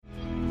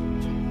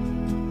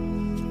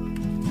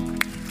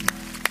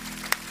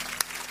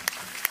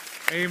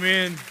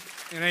Amen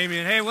and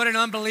amen. Hey, what an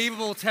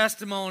unbelievable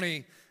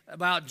testimony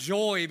about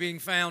joy being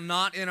found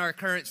not in our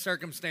current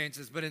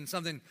circumstances, but in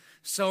something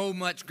so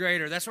much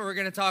greater. That's what we're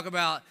going to talk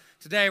about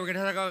today. We're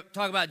going to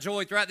talk about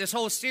joy. Throughout this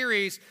whole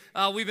series,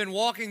 we've been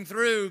walking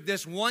through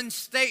this one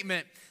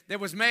statement that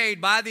was made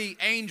by the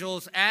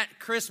angels at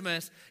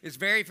Christmas. It's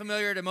very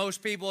familiar to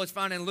most people. It's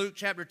found in Luke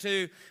chapter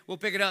 2. We'll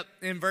pick it up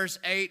in verse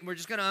 8. We're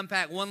just going to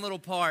unpack one little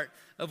part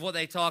of what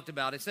they talked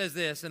about. It says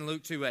this in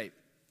Luke 2:8.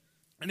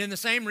 And in the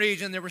same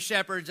region, there were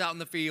shepherds out in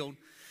the field,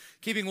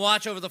 keeping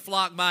watch over the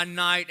flock by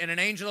night, and an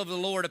angel of the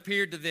Lord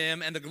appeared to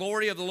them, and the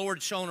glory of the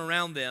Lord shone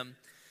around them,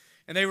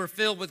 and they were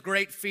filled with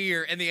great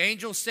fear. And the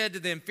angel said to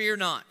them, "Fear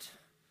not,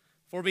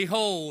 for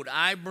behold,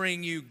 I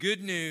bring you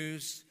good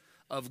news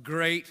of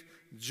great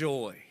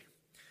joy.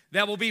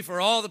 That will be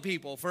for all the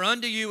people. For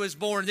unto you is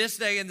born this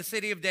day in the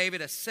city of David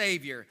a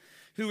Savior,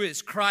 who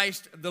is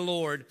Christ the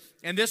Lord.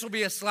 And this will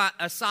be a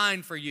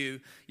sign for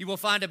you. You will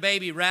find a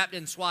baby wrapped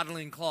in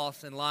swaddling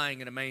cloths and lying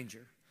in a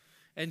manger."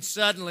 And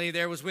suddenly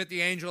there was with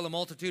the angel a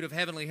multitude of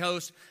heavenly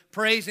hosts,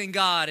 praising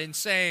God and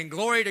saying,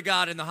 "Glory to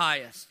God in the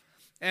highest,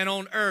 and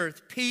on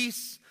earth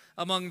peace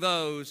among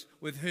those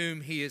with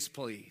whom he is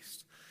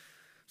pleased."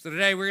 So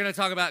today we're going to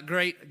talk about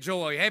great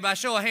joy. Hey, by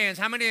show of hands,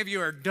 how many of you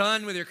are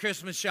done with your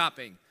Christmas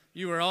shopping?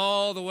 You are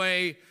all the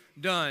way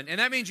done. And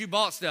that means you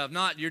bought stuff,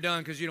 not you're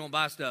done because you don't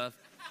buy stuff.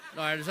 All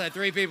right, I just had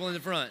 3 people in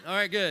the front. All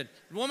right, good.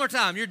 One more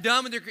time. You're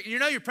done with you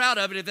know you're proud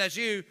of it if that's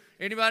you.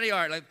 Anybody? All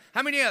right, like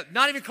how many of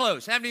not even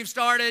close, haven't even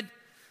started?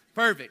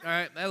 Perfect. All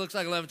right, that looks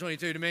like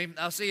 11:22 to me.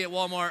 I'll see you at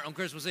Walmart on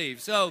Christmas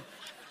Eve. So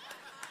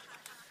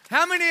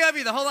how many of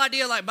you, the whole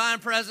idea of like buying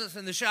presents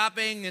and the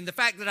shopping and the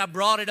fact that I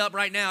brought it up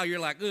right now, you're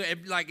like,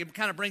 it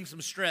kind of brings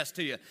some stress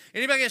to you.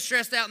 Anybody get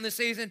stressed out in this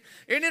season?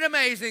 Isn't it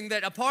amazing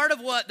that a part of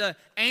what the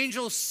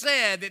angels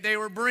said that they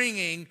were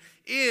bringing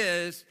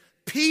is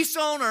peace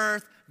on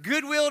earth,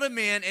 goodwill to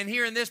men, and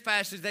here in this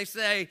passage they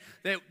say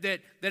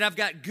that I've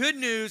got good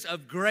news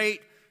of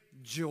great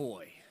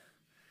joy.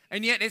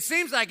 And yet it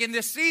seems like in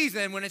this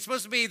season, when it's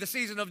supposed to be the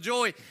season of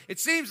joy, it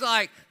seems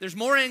like there's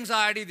more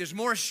anxiety, there's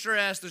more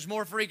stress, there's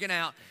more freaking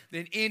out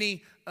than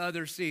any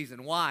other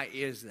season. Why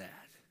is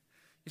that?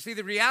 You see,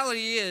 the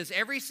reality is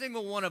every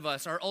single one of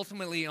us are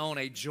ultimately on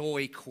a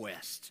joy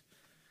quest.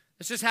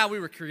 It's just how we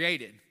were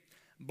created.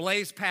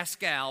 Blaise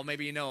Pascal,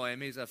 maybe you know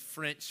him, he's a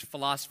French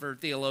philosopher,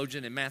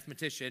 theologian, and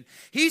mathematician.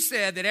 He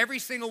said that every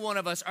single one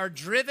of us are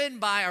driven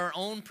by our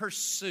own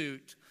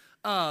pursuit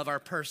of our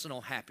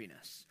personal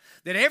happiness.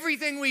 That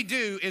everything we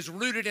do is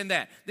rooted in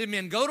that. That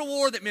men go to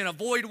war, that men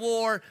avoid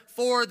war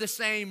for the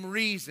same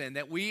reason,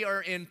 that we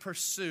are in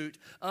pursuit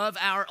of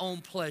our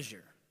own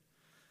pleasure.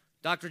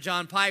 Dr.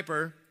 John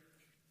Piper,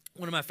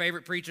 one of my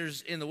favorite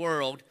preachers in the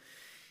world,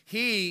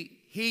 he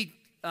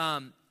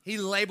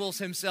labels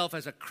himself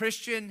as a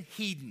Christian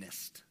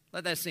hedonist.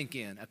 Let that sink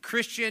in. A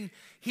Christian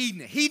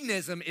hedonist.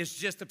 Hedonism is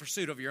just the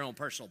pursuit of your own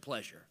personal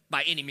pleasure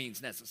by any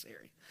means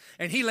necessary.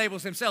 And he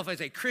labels himself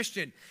as a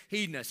Christian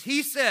hedonist.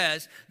 He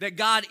says that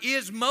God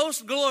is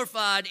most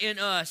glorified in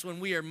us when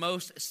we are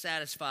most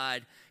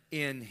satisfied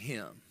in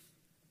him.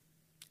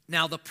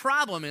 Now, the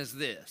problem is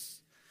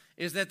this,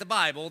 is that the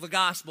Bible, the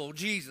gospel,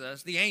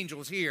 Jesus, the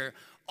angels here,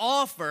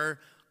 offer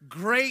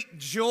great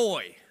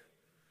joy.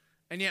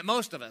 And yet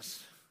most of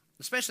us,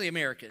 especially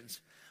Americans,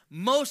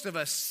 most of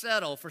us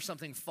settle for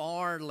something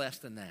far less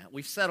than that.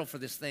 We settle for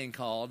this thing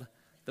called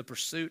the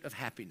pursuit of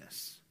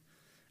happiness.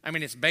 I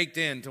mean, it's baked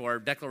into our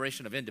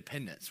Declaration of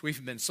Independence.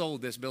 We've been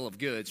sold this bill of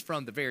goods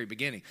from the very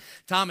beginning.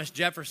 Thomas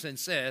Jefferson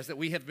says that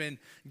we have been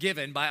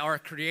given by our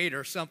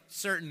Creator some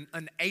certain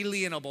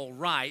unalienable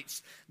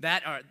rights.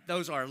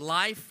 Those are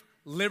life,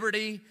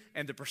 liberty,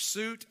 and the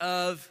pursuit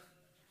of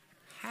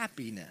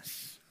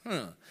happiness.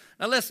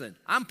 Now listen,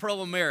 I'm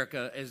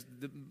pro-America as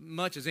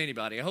much as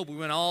anybody. I hope we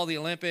win all the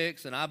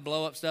Olympics and I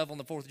blow up stuff on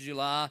the 4th of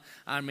July.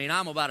 I mean,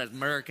 I'm about as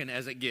American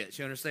as it gets.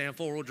 You understand?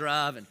 4-wheel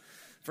drive and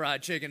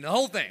fried chicken, the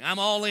whole thing. I'm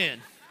all in.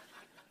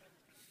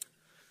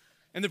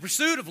 And the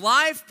pursuit of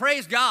life,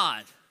 praise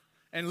God.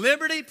 And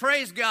liberty,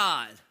 praise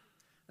God.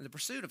 And the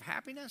pursuit of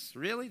happiness,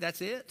 really?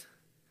 That's it?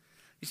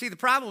 You see, the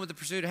problem with the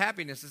pursuit of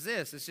happiness is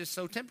this. It's just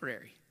so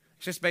temporary.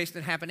 It's just based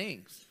on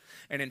happenings.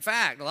 And in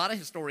fact, a lot of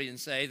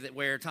historians say that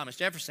where Thomas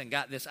Jefferson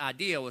got this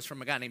idea was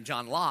from a guy named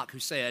John Locke, who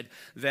said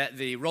that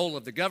the role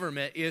of the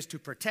government is to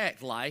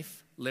protect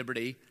life,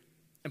 liberty,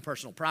 and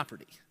personal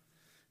property.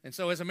 And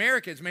so as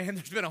Americans, man,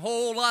 there's been a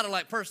whole lot of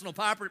like personal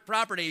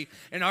property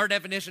in our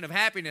definition of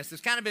happiness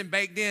that's kind of been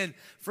baked in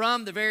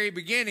from the very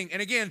beginning.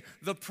 And again,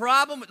 the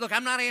problem, look,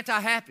 I'm not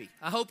anti-happy.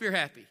 I hope you're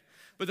happy.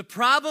 But the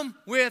problem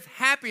with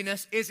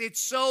happiness is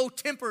it's so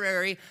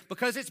temporary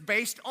because it's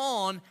based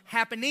on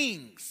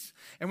happenings.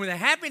 And when the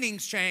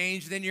happenings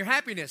change, then your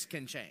happiness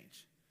can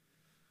change.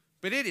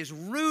 But it is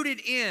rooted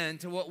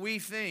into what we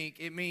think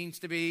it means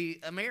to be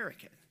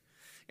American.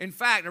 In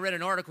fact, I read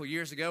an article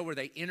years ago where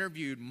they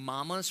interviewed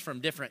mamas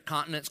from different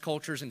continents,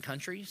 cultures, and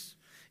countries.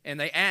 And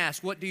they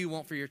asked, what do you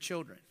want for your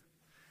children?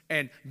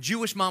 And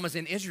Jewish mamas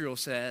in Israel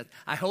said,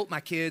 I hope my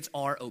kids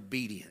are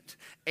obedient.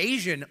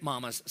 Asian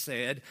mamas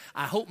said,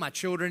 I hope my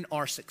children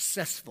are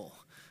successful.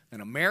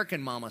 And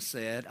American mamas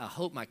said, I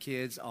hope my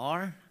kids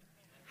are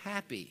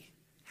happy.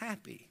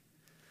 Happy.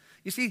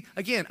 You see,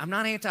 again, I'm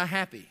not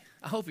anti-happy.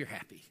 I hope you're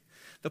happy.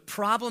 The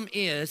problem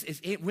is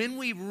when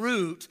we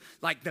root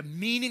like the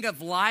meaning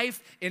of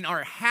life in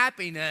our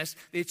happiness,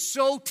 it's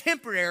so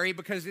temporary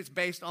because it's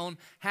based on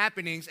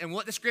happenings. And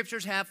what the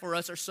scriptures have for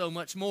us are so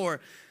much more.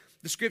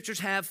 The scriptures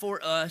have for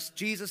us,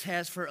 Jesus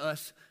has for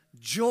us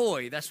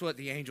joy. That's what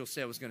the angel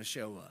said was going to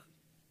show up.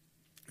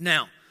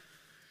 Now,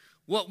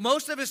 what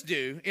most of us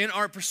do in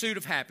our pursuit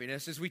of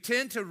happiness is we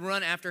tend to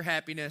run after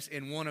happiness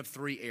in one of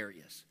three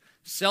areas.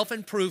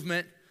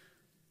 Self-improvement,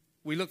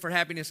 we look for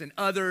happiness in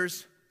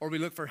others, or we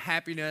look for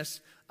happiness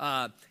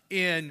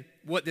in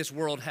what this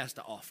world has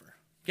to offer,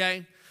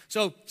 okay?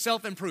 So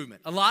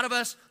self-improvement. A lot of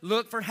us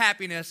look for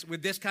happiness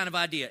with this kind of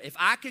idea. If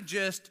I could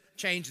just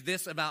change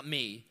this about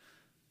me,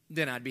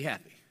 then I'd be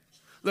happy.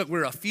 Look,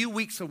 we're a few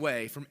weeks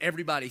away from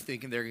everybody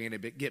thinking they're going to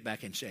get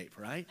back in shape,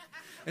 right?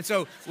 And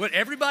so what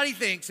everybody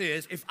thinks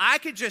is, if I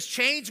could just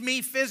change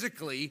me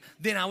physically,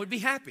 then I would be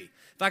happy.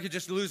 If I could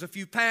just lose a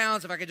few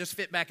pounds, if I could just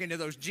fit back into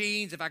those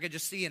jeans, if I could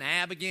just see an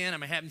ab again.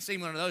 I haven't seen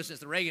one of those since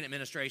the Reagan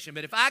administration,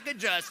 but if I could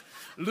just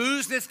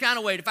lose this kind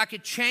of weight, if I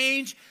could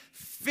change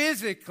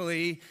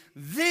physically,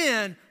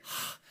 then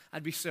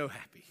I'd be so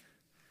happy.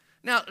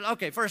 Now,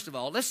 okay, first of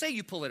all, let's say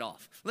you pull it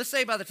off. Let's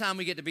say by the time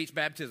we get to beach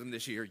baptism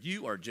this year,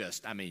 you are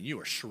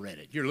you are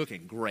shredded. You're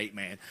looking great,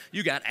 man.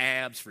 You got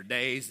abs for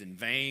days and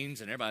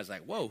veins, and everybody's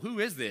like, whoa, who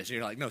is this? And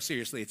you're like, no,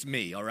 seriously, it's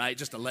me, all right?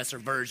 Just a lesser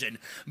version,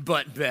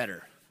 but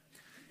better.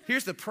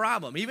 Here's the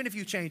problem. Even if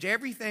you change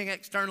everything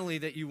externally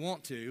that you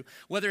want to,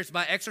 whether it's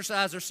by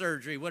exercise or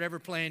surgery, whatever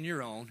plan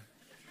you're on,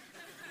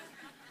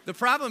 the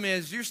problem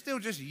is you're still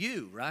just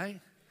you,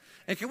 right?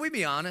 And can we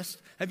be honest?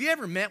 Have you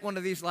ever met one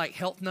of these like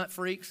health nut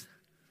freaks?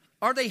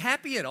 Are they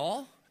happy at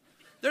all?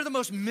 They're the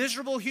most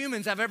miserable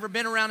humans I've ever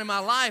been around in my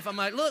life. I'm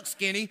like, look,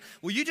 skinny,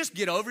 will you just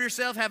get over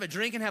yourself, have a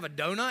drink, and have a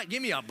donut?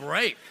 Give me a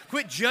break.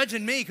 Quit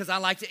judging me because I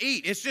like to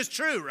eat. It's just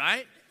true,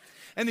 right?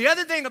 And the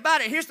other thing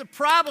about it, here's the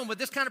problem with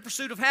this kind of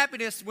pursuit of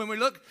happiness when we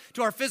look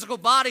to our physical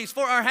bodies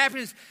for our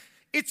happiness,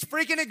 it's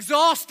freaking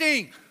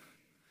exhausting.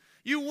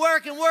 You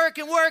work and work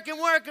and work and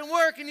work and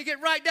work, and you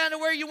get right down to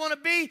where you want to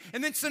be,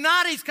 and then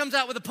Sonati's comes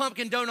out with a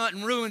pumpkin donut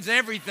and ruins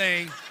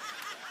everything.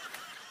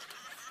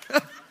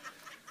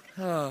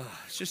 Oh,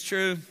 it's just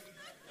true.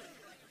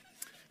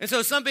 And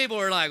so some people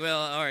are like, well,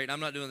 all right, I'm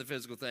not doing the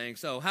physical thing.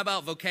 So how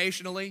about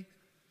vocationally?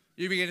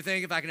 You begin to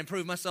think, if I can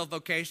improve myself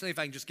vocationally, if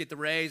I can just get the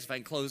raise, if I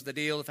can close the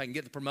deal, if I can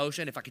get the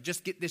promotion, if I could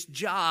just get this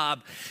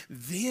job,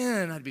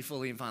 then I'd be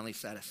fully and finally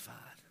satisfied.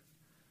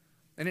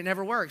 And it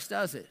never works,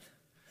 does it?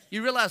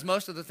 You realize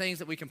most of the things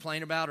that we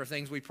complain about are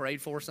things we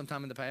prayed for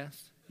sometime in the past?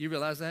 You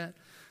realize that?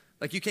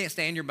 Like you can't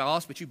stand your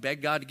boss, but you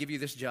beg God to give you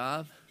this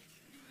job?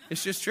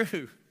 It's just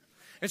true.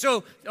 And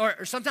so,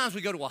 or sometimes we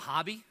go to a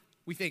hobby.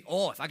 We think,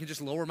 oh, if I could just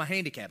lower my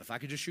handicap, if I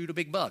could just shoot a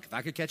big buck, if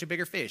I could catch a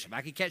bigger fish, if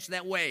I could catch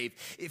that wave,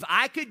 if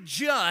I could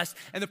just,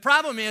 and the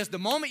problem is the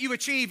moment you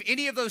achieve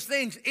any of those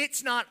things,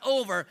 it's not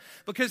over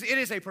because it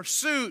is a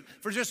pursuit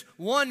for just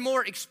one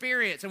more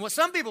experience. And what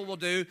some people will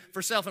do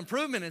for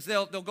self-improvement is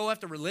they'll go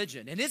after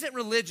religion. And isn't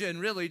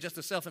religion really just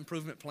a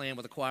self-improvement plan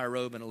with a choir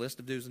robe and a list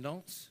of do's and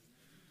don'ts?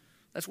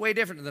 That's way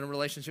different than a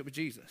relationship with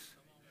Jesus.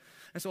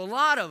 And so a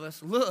lot of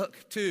us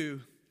look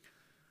to,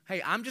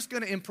 hey, I'm just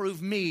going to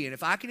improve me, and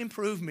if I can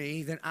improve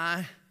me, then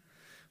I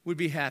would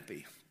be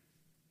happy.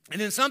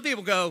 And then some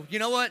people go, you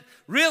know what?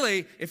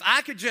 Really, if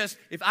I could just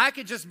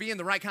be in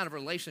the right kind of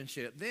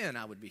relationship, then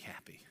I would be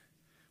happy.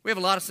 We have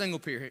a lot of single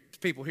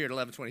people here at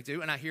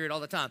 1122, and I hear it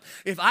all the time.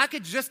 If I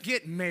could just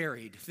get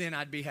married, then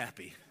I'd be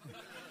happy.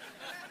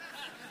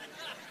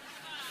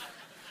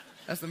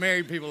 That's the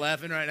married people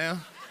laughing right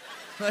now.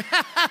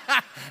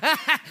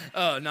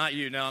 Oh, not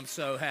you. No, I'm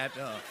so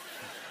happy. Oh.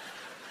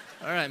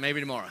 All right, maybe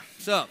tomorrow.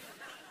 So,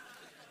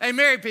 hey,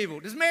 married people,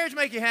 does marriage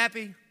make you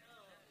happy?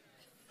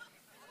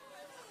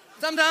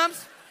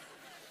 Sometimes.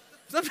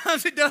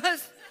 Sometimes it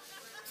does.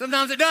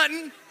 Sometimes it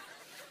doesn't.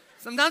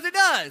 Sometimes it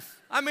does.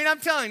 I mean, I'm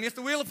telling you, it's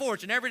the wheel of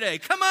fortune every day.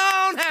 Come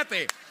on,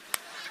 happy.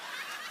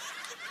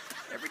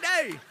 Every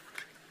day.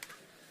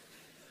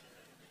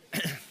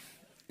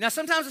 Now,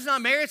 sometimes it's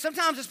not marriage.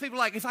 Sometimes it's people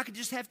like, if I could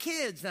just have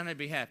kids, then I'd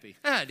be happy.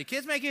 Do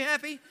kids make you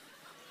happy?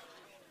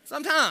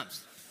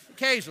 Sometimes.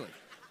 Occasionally.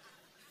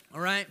 All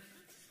right?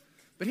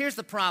 But here's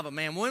the problem,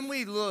 man. When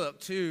we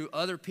look to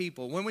other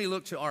people, when we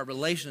look to our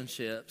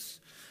relationships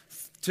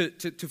to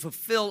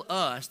fulfill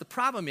us, the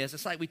problem is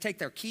it's like we take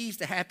their keys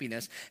to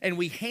happiness and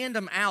we hand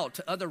them out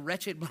to other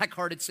wretched,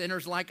 black-hearted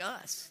sinners like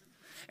us.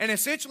 And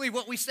essentially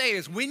what we say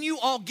is, when you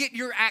all get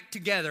your act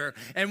together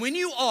and when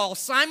you all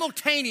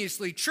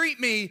simultaneously treat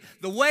me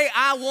the way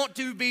I want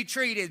to be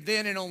treated,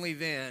 then and only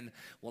then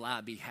will I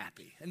be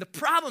happy. And the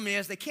problem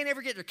is they can't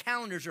ever get their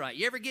calendars right.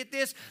 You ever get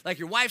this? Like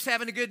your wife's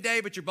having a good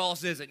day, but your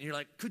boss isn't. And you're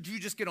like, could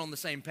you just get on the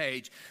same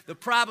page? The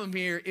problem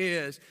here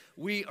is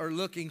we are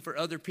looking for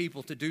other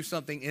people to do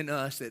something in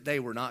us that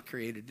they were not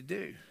created to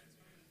do.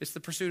 It's the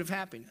pursuit of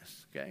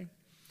happiness, okay?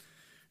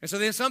 And so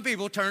then some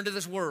people turn to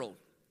this world.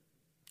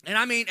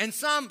 And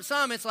some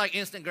it's like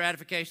instant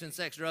gratification,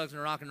 sex, drugs,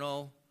 and rock and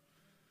roll.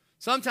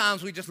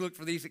 Sometimes we just look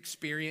for these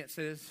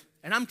experiences.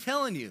 And I'm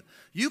telling you,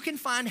 you can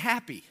find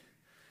happy.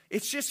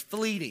 It's just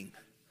fleeting.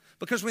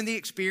 Because when the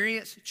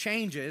experience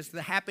changes,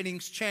 the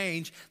happenings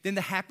change, then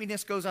the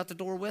happiness goes out the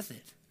door with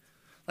it.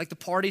 Like the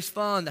party's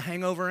fun, the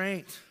hangover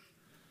ain't.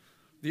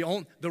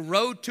 The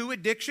road to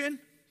addiction,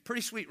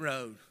 pretty sweet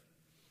road.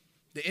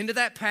 The end of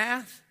that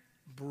path,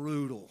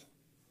 brutal.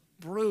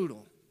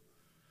 Brutal.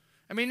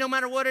 I mean, no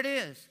matter what it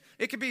is.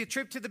 It could be a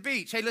trip to the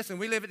beach. Hey, listen,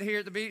 we live here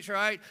at the beach,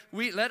 right?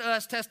 Let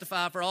us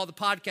testify for all the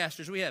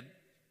podcasters. We have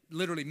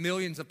literally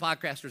millions of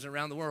podcasters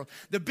around the world.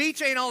 The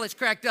beach ain't all it's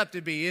cracked up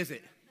to be, is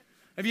it?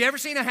 Have you ever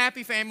seen a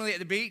happy family at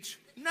the beach?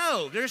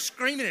 No, they're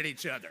screaming at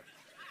each other.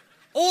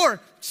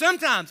 Or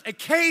sometimes,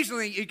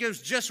 occasionally, it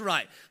goes just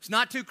right. It's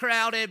not too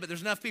crowded, but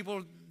there's enough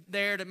people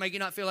there to make you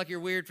not feel like you're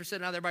weird for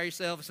sitting out there by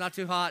yourself. It's not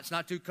too hot. It's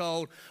not too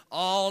cold.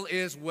 All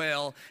is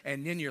well.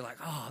 And then you're like,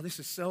 oh,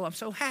 I'm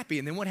so happy.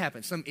 And then what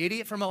happens? Some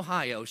idiot from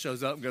Ohio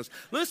shows up and goes,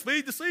 let's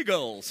feed the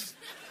seagulls.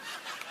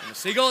 And the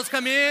seagulls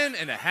come in,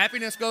 and the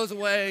happiness goes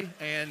away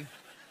and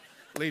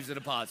leaves a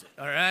deposit.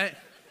 All right?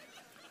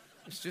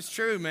 It's just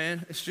true,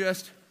 man. It's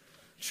just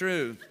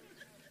true.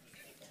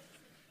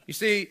 You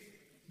see,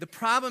 the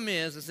problem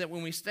is that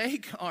when we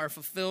stake our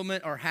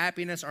fulfillment, our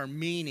happiness, our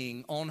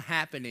meaning on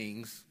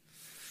happenings,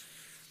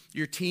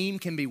 your team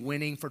can be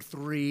winning for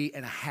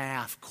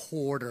 3.5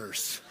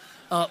 quarters,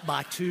 up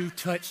by 2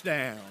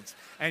 touchdowns.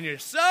 And you're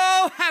so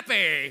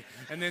happy.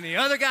 And then the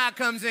other guy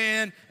comes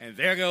in, and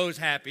there goes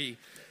happy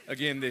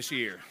again this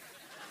year.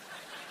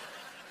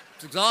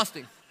 It's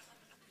exhausting.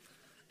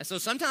 And so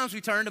sometimes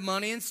we turn to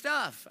money and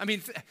stuff. I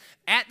mean,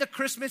 at the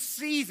Christmas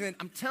season,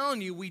 I'm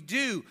telling you, we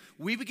do.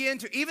 We begin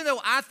to, even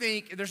though I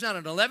think there's not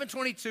an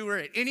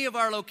 1122er at any of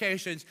our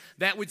locations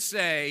that would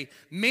say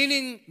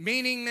meaning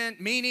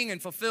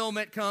and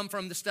fulfillment come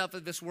from the stuff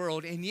of this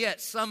world, and yet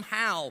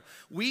somehow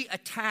we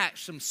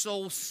attach some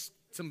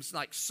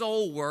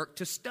soul work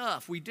to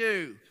stuff. We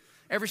do.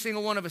 Every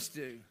single one of us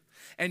do.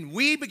 And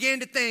we begin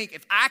to think,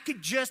 if I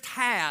could just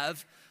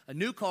have a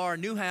new car, a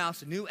new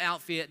house, a new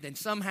outfit, then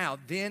somehow,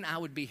 then I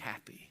would be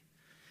happy.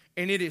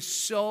 And it is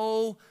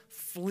so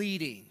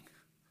fleeting.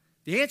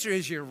 The answer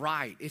is you're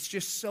right. It's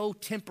just so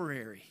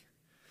temporary.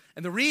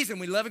 And the reason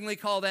we lovingly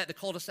call that the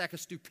cul-de-sac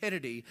of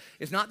stupidity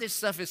is not this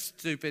stuff is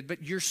stupid,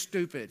 but you're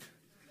stupid.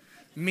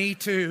 Me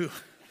too.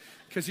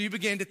 Because you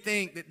begin to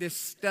think that this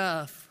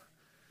stuff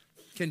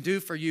can do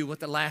for you what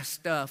the last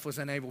stuff was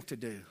unable to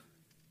do.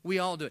 We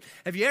all do it.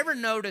 Have you ever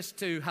noticed,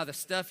 too, how the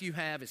stuff you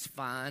have is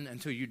fine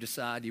until you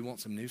decide you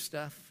want some new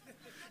stuff?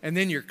 And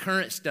then your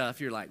current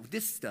stuff, you're like,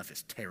 this stuff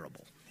is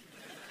terrible.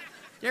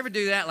 You ever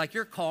do that? Like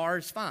your car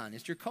is fine.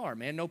 It's your car,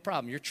 man, no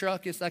problem. Your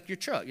truck is like your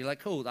truck. You're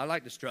like, cool, I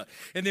like this truck.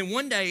 And then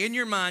one day in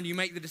your mind, you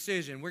make the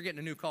decision, we're getting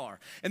a new car.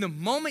 And the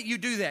moment you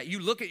do that, you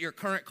look at your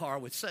current car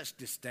with such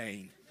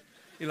disdain.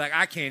 You're like,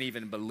 I can't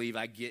even believe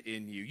I get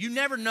in you. You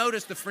never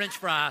noticed the French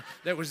fry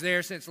that was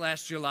there since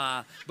last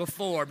July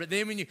before. But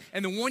then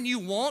and the one you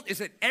want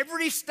is at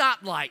every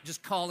stoplight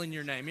just calling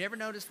your name. You ever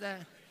notice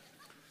that?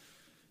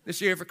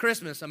 This year for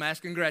Christmas, I'm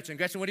asking Gretchen,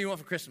 what do you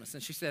want for Christmas?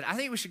 And she said, I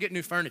think we should get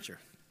new furniture.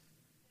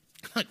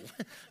 I'm like,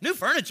 what? New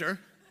furniture?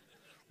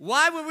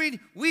 Why would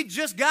we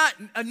just got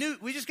new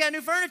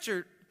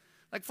furniture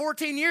like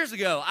 14 years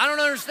ago. I don't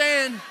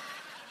understand.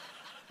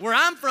 Where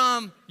I'm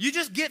from, you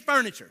just get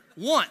furniture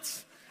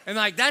once. And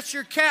like, that's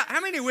your couch.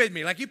 How many with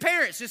me? Like, you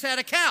parents just had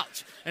a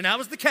couch, and that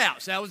was the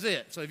couch. That was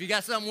it. So if you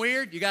got something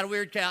weird, you got a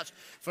weird couch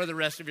for the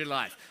rest of your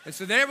life. And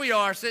so there we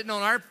are, sitting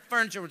on our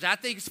furniture, which I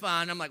think is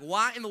fine. I'm like,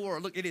 why in the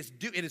world? Look, it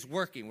is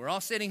working. We're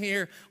all sitting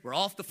here. We're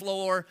off the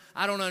floor.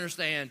 I don't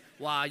understand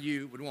why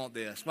you would want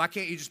this. Why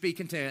can't you just be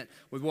content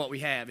with what we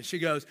have? And she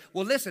goes,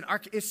 well, listen,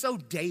 it's so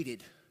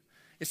dated.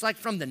 It's like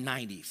from the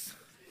 90s.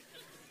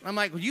 I'm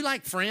like, well, you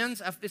like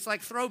Friends? It's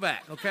like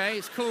throwback, okay?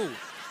 It's cool.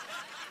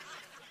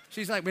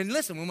 She's like, but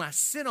listen, when I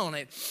sit on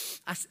it,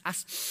 I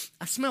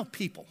smell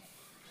people.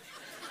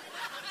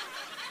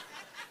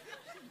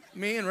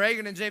 Me and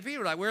Reagan and JP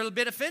were like, we're a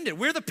bit offended.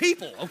 We're the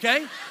people,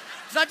 okay?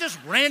 It's not just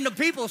random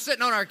people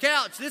sitting on our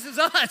couch. This is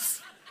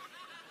us.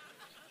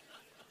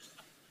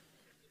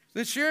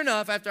 Then sure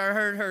enough, after I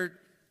heard her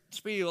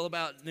spiel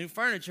about new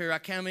furniture, I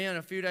come in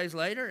a few days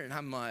later, and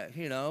I'm like,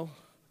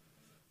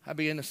 I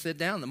begin to sit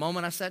down. The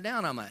moment I sat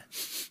down, I'm like,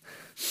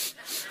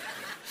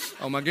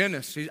 oh my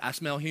goodness, I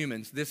smell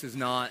humans. This is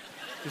not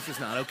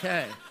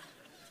okay.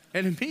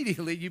 And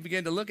immediately you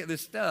begin to look at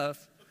this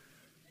stuff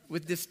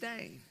with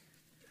disdain.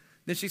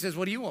 Then she says,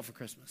 what do you want for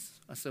Christmas?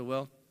 I said,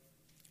 well,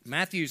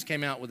 Matthews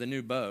came out with a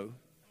new bow.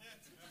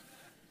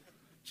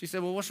 She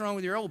said, well, what's wrong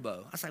with your old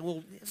bow? I said,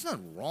 well, there's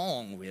nothing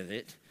wrong with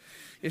it.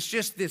 It's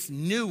just this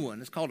new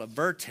one. It's called a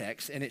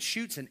Vertex, and it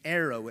shoots an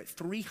arrow at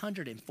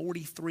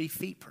 343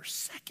 feet per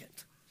second.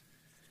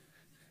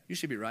 You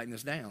should be writing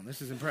this down.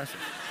 This is impressive.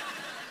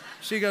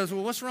 She goes,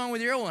 well, what's wrong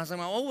with your old one? I was like,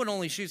 my old one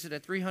only shoots it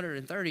at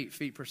 330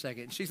 feet per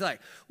second. And she's like,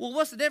 well,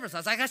 what's the difference? I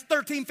was like, that's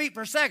 13 feet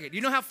per second.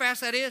 You know how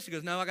fast that is? She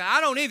goes, no. I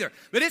don't either,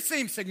 but it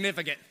seems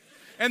significant.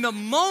 And the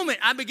moment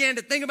I began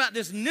to think about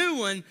this new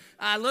one,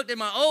 I looked at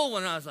my old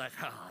one, and I was like,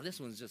 this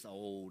one's just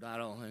old.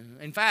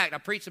 In fact, I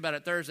preached about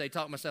it Thursday,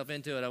 talked myself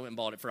into it. I went and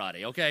bought it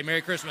Friday. Okay,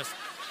 Merry Christmas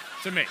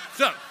to me.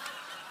 So,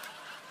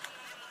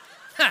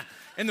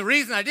 and the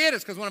reason I did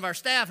is because one of our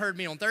staff heard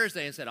me on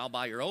Thursday and said, I'll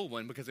buy your old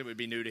one because it would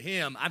be new to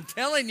him. I'm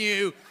telling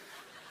you,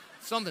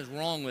 something's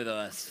wrong with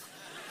us.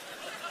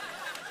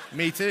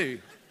 Me too.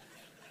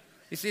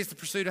 You see, it's the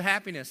pursuit of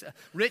happiness.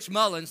 Rich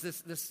Mullins,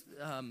 this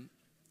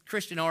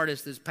Christian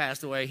artist that's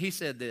passed away, he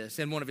said this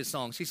in one of his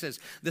songs. He says,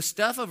 the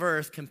stuff of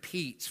earth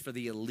competes for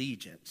the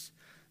allegiance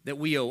that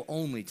we owe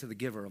only to the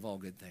giver of all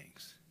good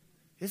things.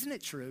 Isn't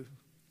it true?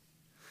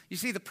 You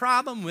see, the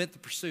problem with the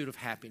pursuit of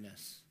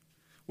happiness,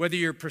 whether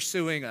you're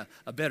pursuing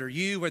a better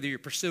you, whether you're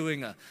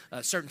pursuing a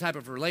certain type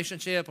of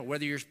relationship, or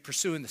whether you're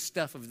pursuing the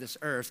stuff of this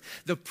earth,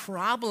 the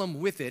problem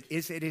with it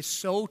is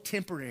so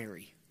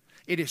temporary.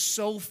 It is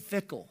so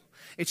fickle.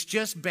 It's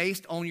just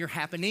based on your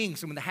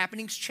happenings. And when the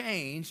happenings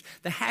change,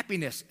 the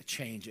happiness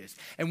changes.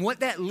 And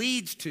what that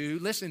leads to,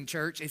 listen,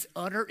 church, is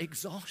utter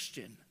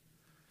exhaustion.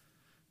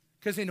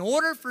 Because in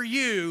order for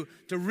you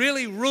to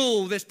really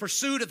rule this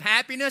pursuit of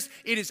happiness,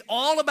 it is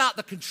all about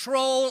the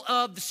control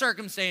of the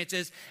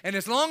circumstances. And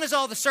as long as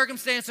all the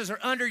circumstances are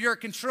under your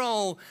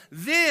control,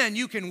 then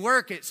you can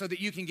work it so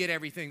that you can get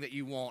everything that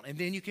you want. And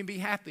then you can be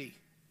happy.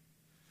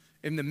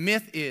 And the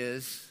myth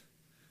is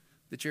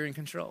that you're in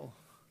control.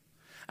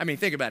 I mean,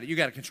 think about it. You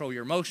got to control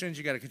your emotions.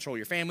 You got to control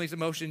your family's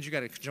emotions. You got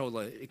to control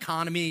the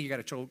economy. You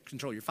got to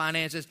control your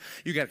finances.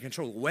 You got to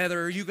control the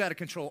weather. You got to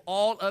control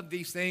all of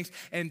these things,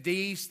 and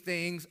these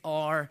things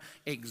are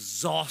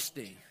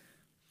exhausting.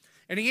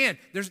 And again,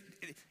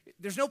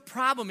 there's no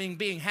problem in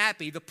being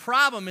happy. The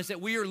problem is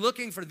that we are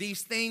looking for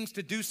these things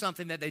to do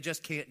something that they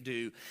just can't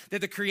do.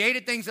 That the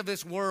created things of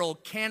this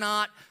world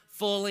cannot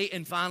fully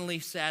and finally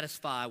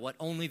satisfy what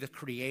only the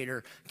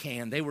Creator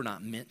can. They were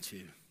not meant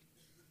to.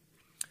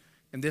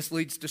 And this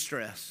leads to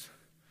stress,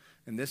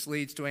 and this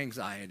leads to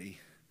anxiety,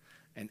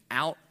 and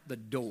out the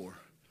door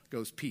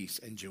goes peace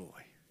and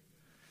joy.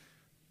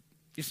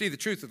 You see the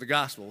truth of the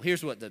gospel.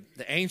 Here's what the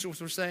angels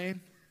were saying.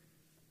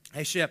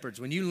 Hey, shepherds,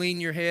 when you lean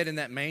your head in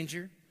that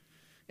manger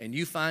and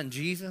you find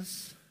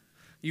Jesus,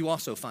 you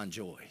also find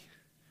joy.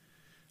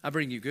 I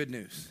bring you good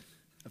news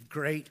of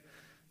great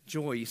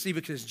joy. You see,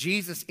 because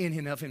Jesus in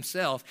and of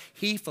himself,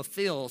 he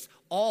fulfills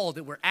all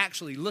that we're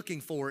actually looking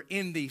for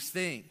in these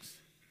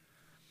things.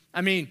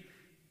 I mean,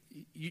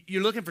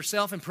 you're looking for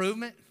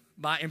self-improvement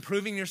by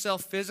improving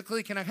yourself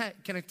physically. Can I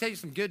tell you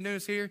some good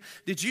news here?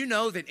 Did you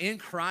know that in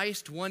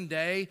Christ one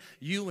day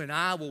you and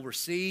I will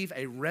receive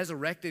a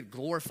resurrected,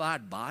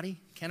 glorified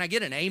body? Can I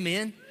get an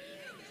amen?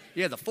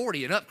 Yeah, the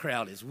 40 and up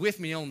crowd is with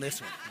me on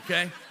this one,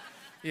 okay?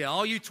 Yeah,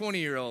 all you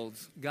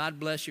 20-year-olds, God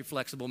bless your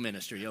flexible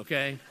ministry,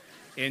 okay?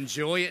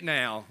 Enjoy it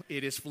now.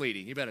 It is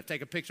fleeting. You better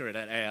take a picture of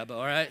that ab,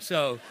 all right?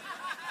 So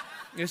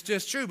it's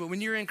just true. But when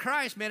you're in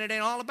Christ, man, it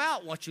ain't all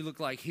about what you look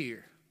like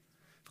here.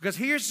 Because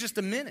here's just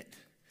a minute,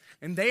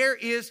 and there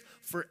is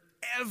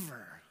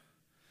forever.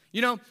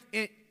 You know,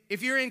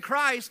 if you're in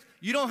Christ,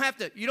 you don't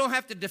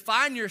have to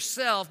define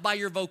yourself by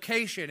your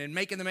vocation and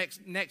making the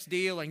next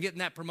deal and getting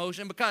that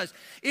promotion. Because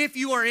if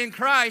you are in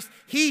Christ,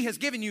 he has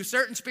given you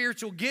certain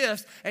spiritual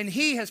gifts, and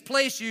he has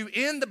placed you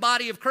in the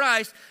body of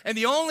Christ. And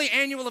the only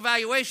annual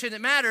evaluation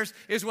that matters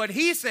is what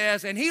he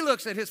says, and he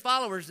looks at his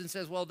followers and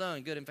says, well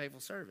done, good and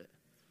faithful servant.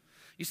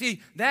 You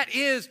see, that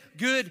is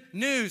good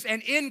news.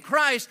 And in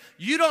Christ,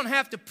 you don't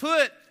have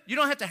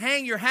to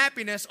hang your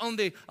happiness on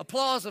the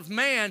applause of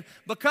man,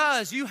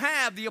 because you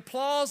have the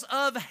applause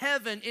of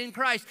heaven in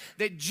Christ.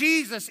 That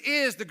Jesus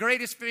is the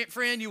greatest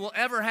friend you will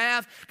ever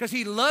have, because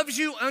he loves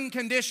you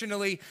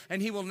unconditionally,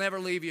 and he will never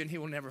leave you, and he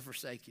will never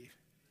forsake you.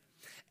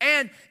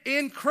 And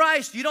in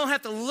Christ, you don't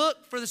have to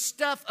look for the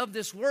stuff of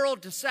this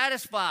world to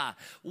satisfy.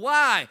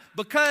 Why?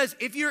 Because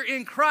if you're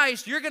in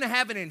Christ, you're going to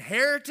have an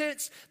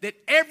inheritance that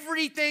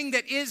everything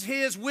that is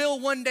his will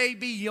one day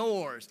be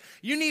yours.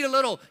 You need a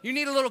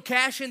little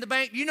cash in the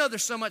bank. You know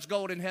there's so much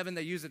gold in heaven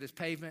they use it as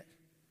pavement.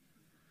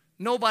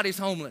 Nobody's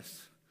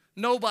homeless.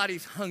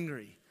 Nobody's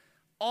hungry.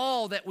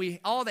 All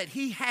that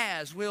he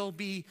has will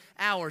be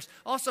ours.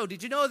 Also,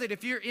 did you know that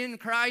if you're in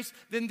Christ,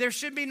 then there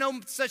should be no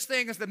such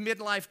thing as the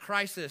midlife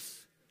crisis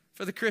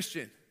for the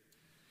Christian,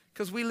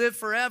 because we live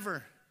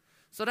forever.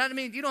 So that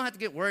means you don't have to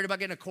get worried about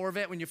getting a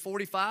Corvette when you're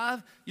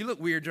 45. You look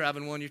weird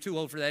driving one. You're too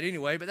old for that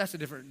anyway, but that's a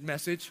different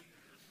message.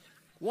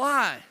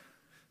 Why?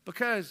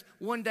 Because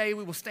one day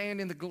we will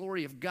stand in the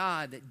glory of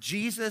God, that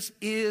Jesus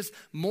is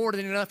more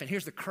than enough. And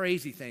here's the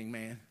crazy thing,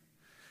 man.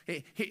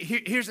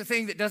 Here's the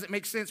thing that doesn't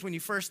make sense when you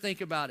first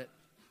think about it.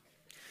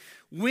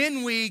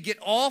 When we get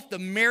off the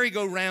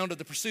merry-go-round of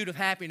the pursuit of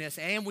happiness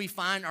and we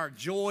find our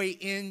joy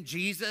in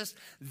Jesus,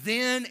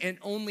 then and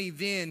only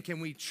then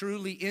can we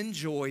truly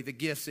enjoy the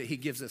gifts that he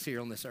gives us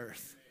here on this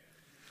earth.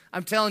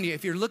 I'm telling you,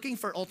 if you're looking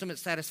for ultimate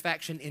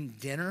satisfaction in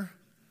dinner,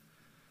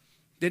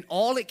 then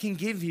all it can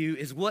give you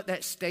is what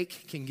that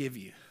steak can give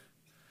you.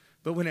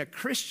 But when a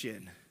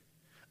Christian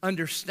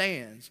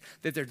understands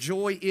that their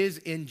joy is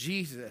in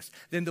Jesus,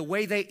 then the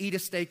way they eat a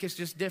steak is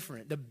just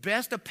different. The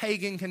best a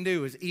pagan can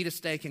do is eat a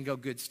steak and go,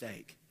 good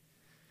steak.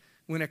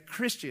 When a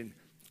Christian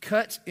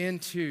cuts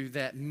into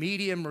that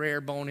medium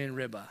rare bone-in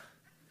ribeye,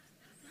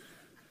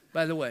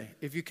 by the way,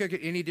 if you cook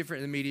it any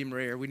different than medium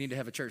rare, we need to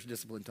have a church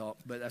discipline talk,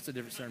 but that's a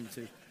different sermon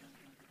too.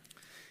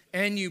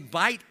 And you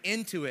bite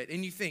into it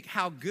and you think,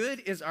 how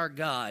good is our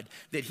God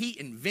that he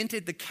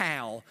invented the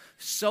cow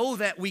so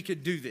that we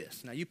could do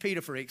this? Now, you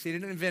PETA freaks, he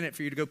didn't invent it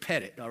for you to go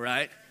pet it, all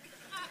right?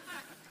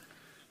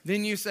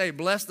 Then you say,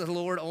 bless the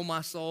Lord, O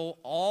my soul,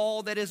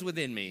 all that is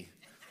within me.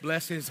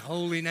 Bless his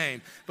holy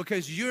name.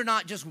 Because you're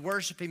not just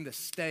worshiping the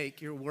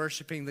steak, you're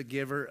worshiping the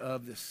giver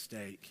of the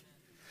steak.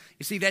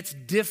 You see, that's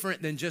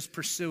different than just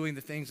pursuing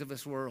the things of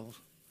this world.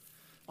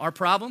 Our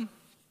problem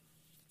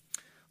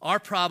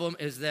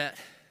is that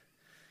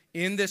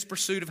in this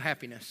pursuit of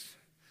happiness,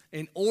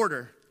 in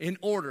order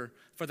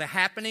for the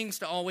happenings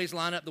to always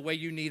line up the way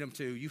you need them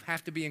to, you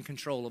have to be in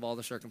control of all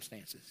the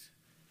circumstances.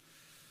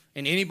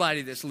 And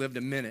anybody that's lived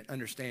a minute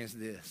understands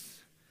this.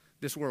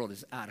 This world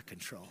is out of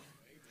control.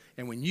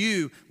 And when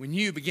you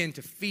begin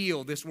to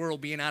feel this world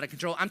being out of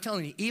control, I'm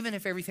telling you, even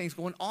if everything's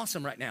going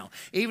awesome right now,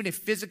 even if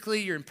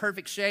physically you're in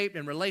perfect shape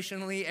and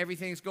relationally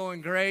everything's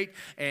going great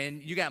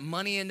and you got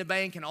money in the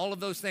bank and all of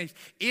those things,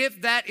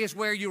 if that is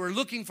where you are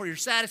looking for your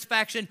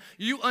satisfaction,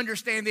 you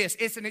understand this.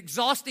 It's an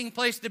exhausting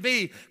place to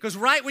be, because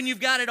right when you've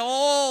got it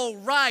all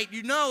right,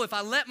 you know, if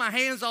I let my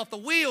hands off the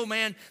wheel,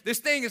 man, this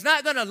thing is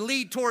not going to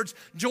lead towards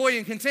joy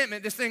and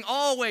contentment. This thing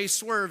always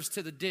swerves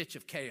to the ditch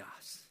of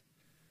chaos,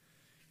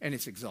 and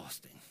it's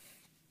exhausting.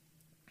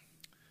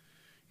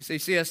 You see,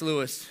 C.S.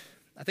 Lewis,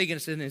 I think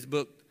it's in his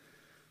book,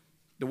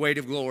 The Weight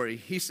of Glory,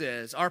 he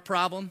says, our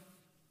problem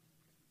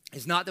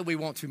is not that we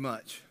want too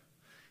much.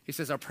 He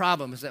says our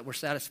problem is that we're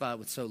satisfied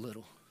with so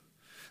little.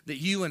 That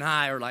you and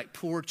I are like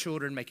poor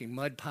children making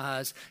mud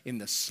pies in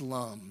the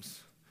slums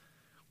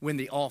when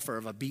the offer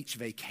of a beach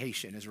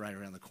vacation is right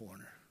around the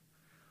corner.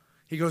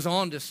 He goes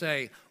on to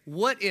say,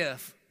 what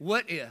if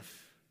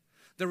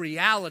the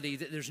reality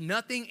that there's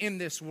nothing in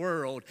this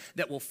world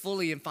that will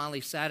fully and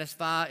finally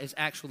satisfy is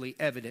actually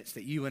evidence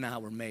that you and I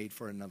were made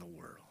for another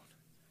world?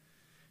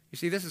 You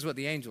see, this is what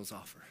the angels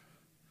offer.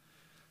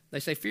 They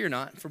say, fear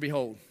not, for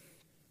behold,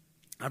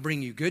 I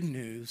bring you good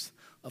news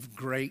of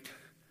great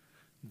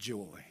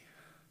joy.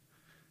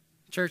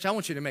 Church, I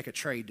want you to make a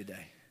trade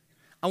today.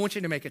 I want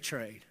you to make a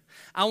trade.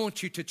 I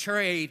want you to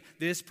trade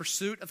this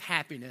pursuit of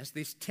happiness,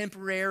 these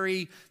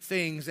temporary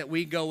things that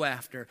we go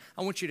after.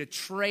 I want you to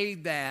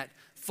trade that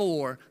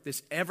for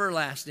this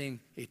everlasting,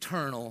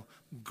 eternal,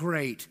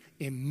 great,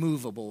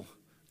 immovable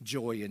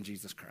joy in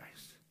Jesus Christ.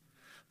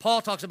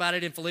 Paul talks about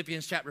it in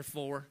Philippians chapter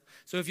 4.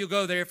 So if you'll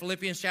go there,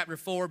 Philippians chapter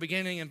 4,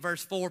 beginning in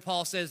verse 4,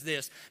 Paul says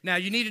this. Now,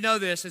 you need to know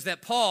this, is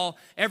that Paul,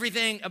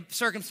 everything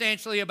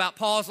circumstantially about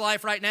Paul's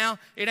life right now,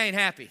 it ain't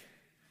happy.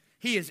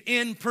 He is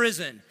in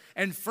prison.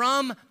 And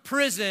from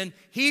prison,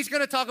 he's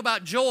going to talk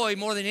about joy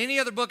more than any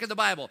other book in the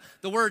Bible.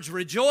 The words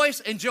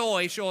rejoice and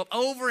joy show up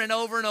over and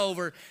over and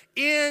over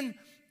in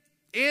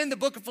the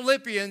book of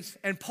Philippians,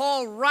 and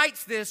Paul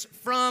writes this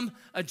from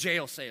a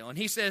jail cell. And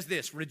he says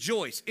this,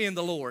 rejoice in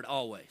the Lord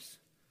always.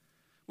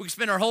 We can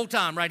spend our whole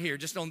time right here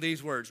just on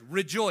these words,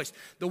 rejoice.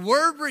 The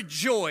word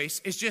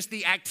rejoice is just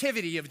the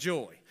activity of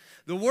joy.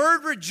 The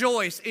word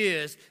rejoice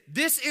is,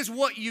 this is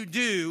what you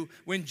do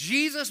when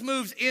Jesus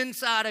moves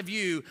inside of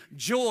you,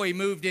 joy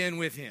moved in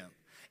with him.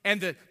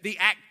 And the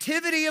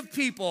activity of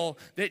people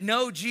that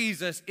know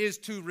Jesus is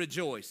to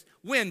rejoice.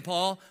 When,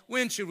 Paul?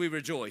 When should we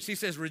rejoice? He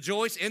says,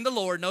 rejoice in the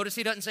Lord. Notice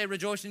he doesn't say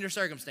rejoice in your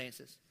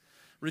circumstances.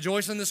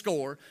 Rejoice in the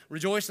score.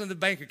 Rejoice in the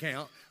bank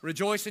account.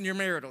 Rejoice in your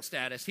marital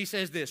status. He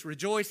says this,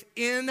 rejoice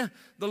in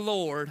the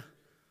Lord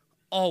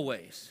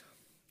always.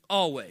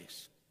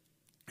 Always.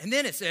 And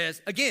then it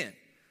says, again,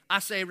 I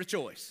say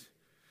rejoice.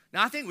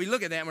 Now, I think we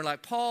look at that and we're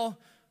like, Paul,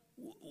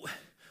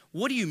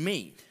 what do you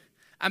mean?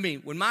 I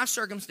mean, when my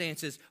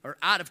circumstances are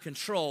out of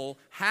control,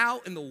 how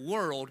in the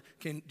world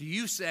do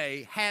you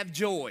say, have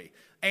joy?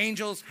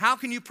 Angels, how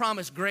can you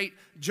promise great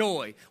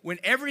joy when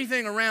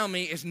everything around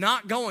me is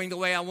not going the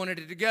way I wanted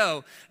it to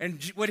go?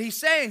 And what he's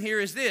saying here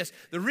is this.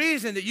 The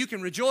reason that you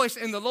can rejoice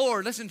in the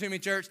Lord, listen to me,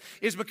 church,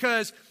 is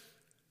because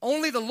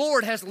only the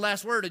Lord has the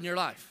last word in your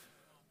life.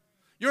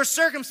 Your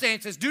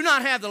circumstances do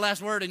not have the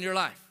last word in your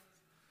life.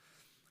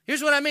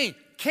 Here's what I mean.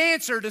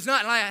 Cancer does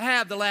not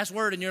have the last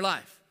word in your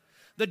life.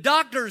 The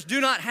doctors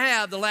do not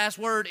have the last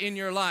word in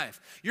your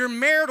life. Your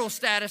marital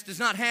status does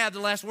not have the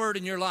last word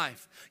in your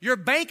life. Your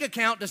bank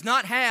account does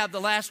not have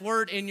the last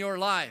word in your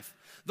life.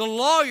 The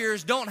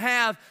lawyers don't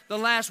have the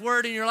last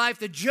word in your life.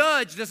 The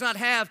judge does not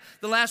have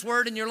the last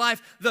word in your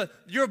life.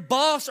 Your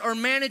boss or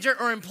manager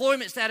or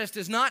employment status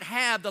does not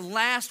have the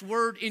last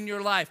word in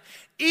your life.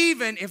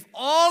 Even if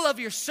all of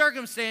your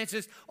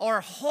circumstances are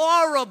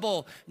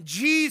horrible,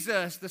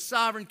 Jesus, the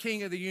sovereign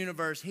King of the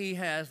universe, he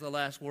has the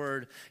last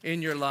word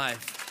in your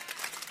life.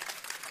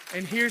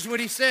 And here's what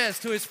he says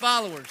to his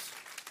followers.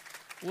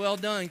 Well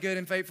done, good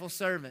and faithful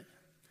servant.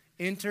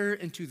 Enter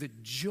into the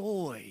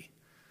joy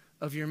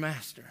of your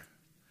master.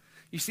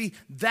 You see,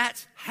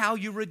 that's how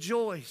you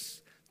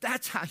rejoice.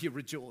 That's how you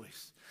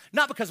rejoice.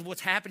 Not because of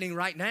what's happening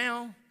right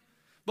now,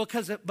 but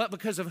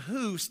because of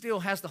who still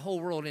has the whole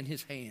world in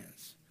his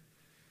hands.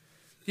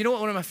 You know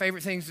what one of my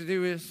favorite things to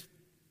do is?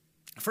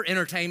 For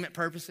entertainment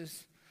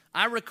purposes,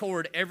 I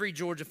record every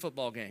Georgia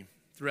football game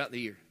throughout the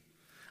year.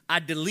 I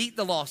delete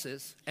the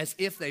losses as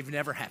if they've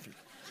never happened.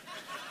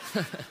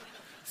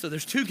 So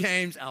there's 2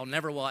 games I'll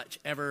never watch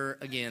ever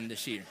again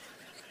this year.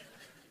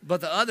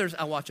 But the others,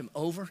 I watch them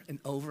over and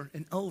over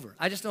and over.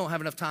 I just don't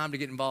have enough time to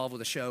get involved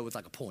with a show with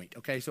like a point,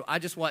 okay? So I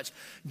just watch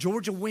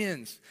Georgia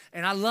wins,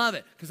 and I love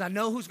it because I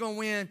know who's going to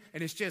win,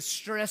 and it's just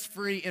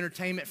stress-free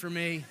entertainment for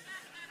me.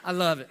 I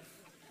love it.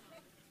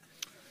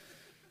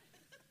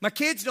 My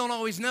kids don't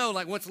always know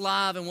like what's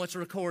live and what's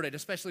recorded,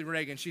 especially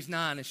Reagan. She's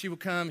 9, and she would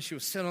come, and she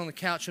would sit on the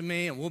couch with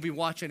me, and we'll be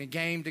watching a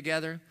game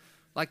together,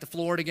 like the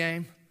Florida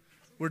game.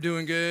 We're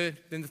doing good.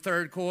 Then the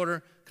third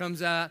quarter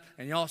comes out,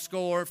 and y'all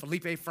score.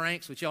 Felipe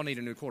Franks, which y'all need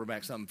a new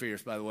quarterback, something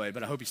fierce, by the way,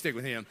 but I hope you stick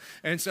with him.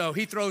 And so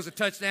he throws a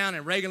touchdown,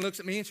 and Reagan looks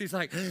at me, and she's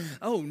like,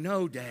 "Oh,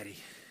 no, Daddy."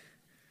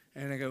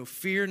 And I go,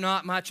 "Fear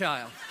not, my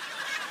child."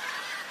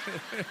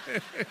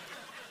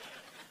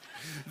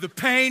 The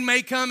pain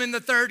may come in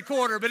the third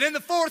quarter, but in the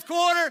fourth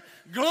quarter,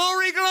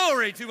 glory,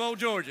 glory to old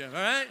Georgia, all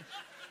right?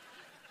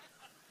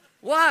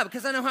 Why?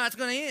 Because I know how it's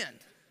going to end.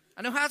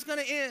 I know how it's going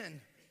to end.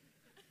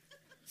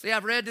 See,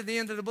 I've read to the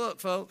end of the book,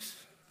 folks.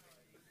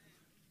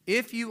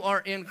 If you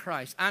are in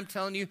Christ, I'm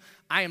telling you,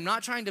 I am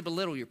not trying to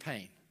belittle your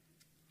pain.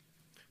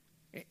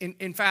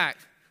 In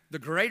fact, the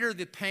greater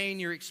the pain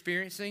you're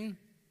experiencing,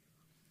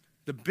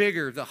 the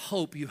bigger the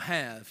hope you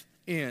have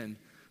in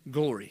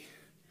glory.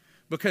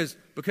 Because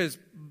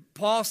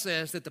Paul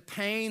says that the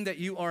pain that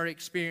you are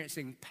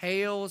experiencing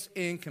pales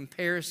in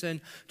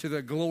comparison to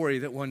the glory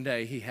that one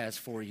day he has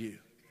for you.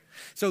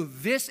 So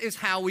this is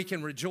how we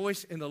can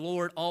rejoice in the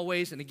Lord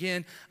always. And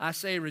again, I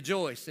say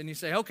rejoice. And you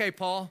say, okay,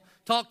 Paul,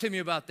 talk to me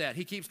about that.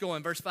 He keeps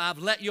going. Verse 5,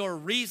 let your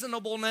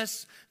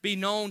reasonableness be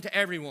known to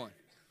everyone.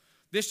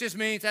 This just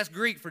means, that's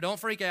Greek for don't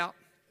freak out.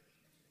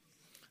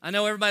 I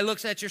know everybody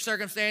looks at your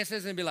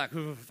circumstances and be like,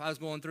 if I was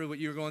going through what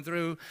you were going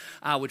through,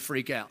 I would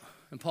freak out.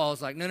 And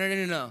Paul's like,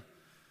 no.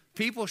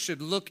 People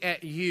should look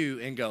at you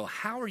and go,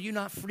 how are you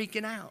not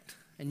freaking out?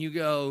 And you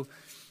go,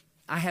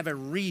 I have a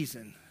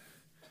reason.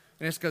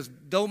 And it's because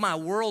though my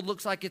world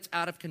looks like it's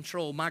out of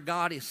control, my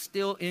God is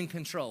still in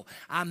control.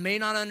 I may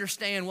not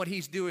understand what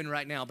he's doing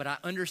right now, but I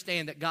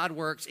understand that God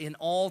works in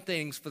all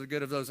things for the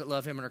good of those that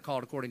love him and are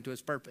called according to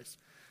his purpose.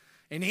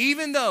 And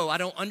even though I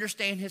don't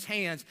understand his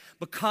hands,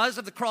 because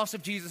of the cross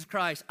of Jesus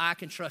Christ, I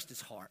can trust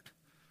his heart.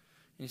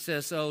 And he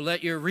says, so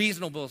let your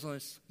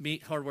reasonableness, be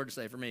hard word to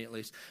say for me at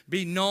least,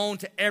 be known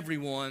to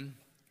everyone.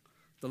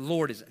 The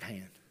Lord is at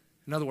hand.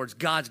 In other words,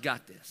 God's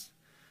got this.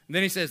 And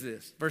then he says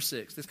this, verse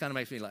 6. This kind of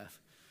makes me laugh.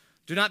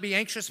 Do not be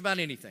anxious about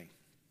anything.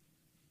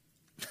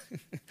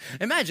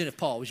 Imagine if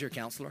Paul was your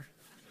counselor.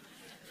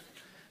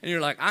 And you're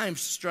like, I am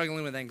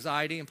struggling with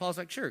anxiety. And Paul's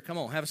like, sure, come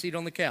on, have a seat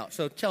on the couch.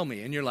 So tell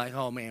me. And you're like,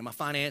 oh, man, my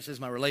finances,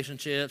 my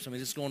relationships,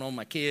 this is going on with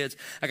my kids.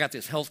 I got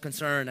this health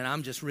concern, and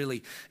I'm just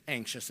really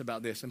anxious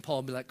about this. And Paul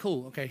would be like,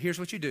 cool, okay, here's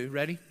what you do.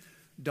 Ready?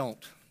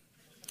 Don't.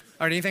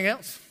 All right, anything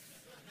else?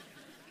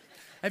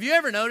 Have you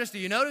ever noticed, do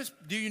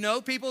you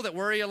know people that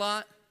worry a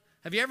lot?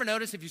 Have you ever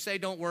noticed if you say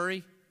don't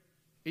worry,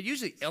 it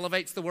usually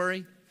elevates the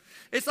worry?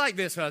 It's like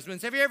this,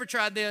 husbands. Have you ever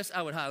tried this?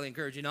 I would highly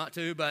encourage you not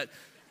to, but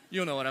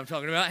you'll know what I'm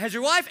talking about. Has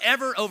your wife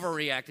ever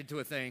overreacted to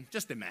a thing?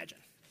 Just imagine.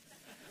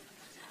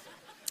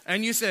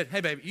 And you said, hey,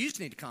 baby, you just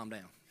need to calm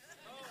down.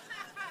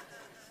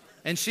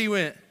 And she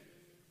went,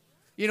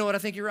 you know what, I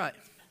think you're right.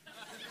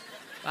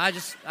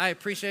 I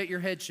appreciate your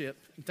headship,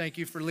 and thank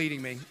you for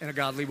leading me in a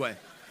godly way.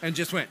 And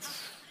just went.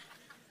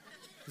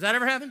 Does that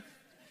ever happen?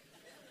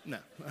 No.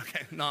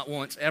 Okay, not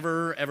once,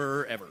 ever.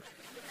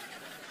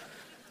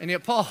 And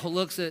yet Paul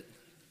looks at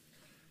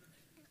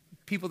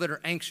people that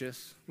are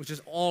anxious, which is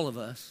all of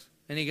us,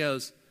 and he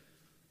goes,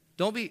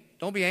 don't be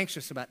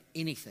anxious about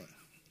anything.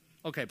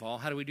 Okay, Paul,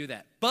 how do we do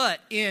that?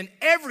 But in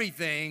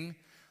everything,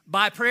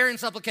 by prayer and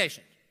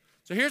supplication.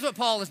 So here's what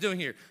Paul is doing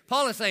here.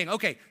 Paul is saying,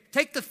 okay,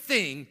 take the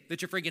thing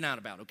that you're freaking out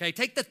about, okay?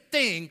 Take the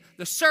thing,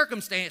 the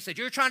circumstance that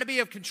you're trying to be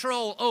of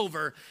control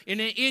over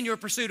in your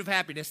pursuit of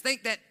happiness.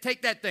 Take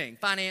that thing,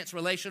 finance,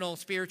 relational,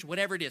 spiritual,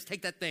 whatever it is.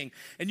 Take that thing,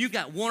 and you've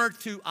got one or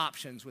two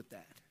options with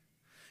that.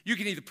 You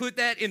can either put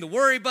that in the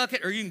worry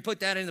bucket or you can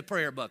put that in the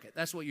prayer bucket.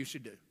 That's what you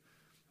should do.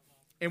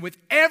 And with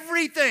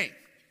everything,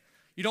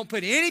 you don't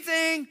put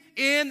anything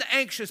in the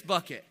anxious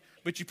bucket,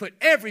 but you put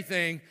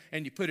everything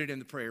and you put it in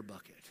the prayer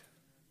bucket.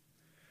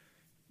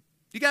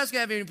 You guys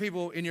have any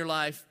people in your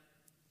life,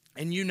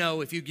 and you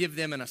know if you give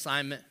them an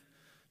assignment,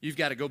 you've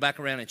got to go back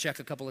around and check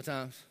a couple of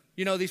times?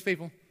 You know these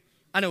people?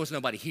 I know it's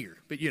nobody here,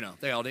 but you know,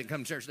 they all didn't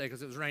come to church today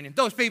because it was raining.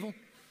 Those people?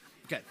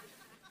 Okay.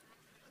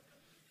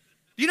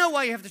 Do you know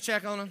why you have to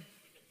check on them?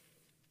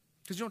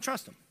 Because you don't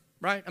trust them.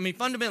 right? I mean,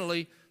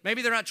 fundamentally,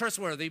 maybe they're not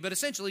trustworthy, but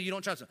essentially you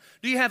don't trust them.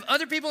 Do you have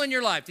other people in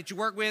your life that you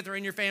work with or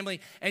in your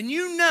family, and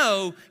you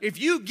know if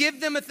you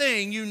give them a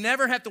thing, you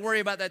never have to worry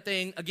about that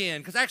thing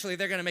again, because actually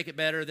they're going to make it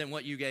better than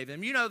what you gave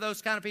them. You know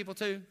those kind of people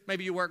too?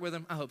 Maybe you work with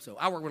them. I hope so.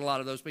 I work with a lot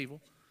of those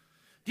people.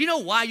 Do you know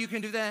why you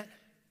can do that?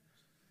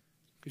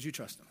 Because you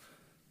trust them.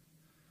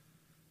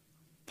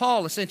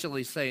 Paul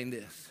essentially is saying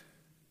this.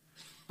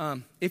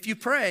 If you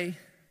pray,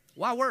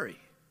 why worry?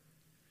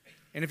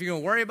 And if you're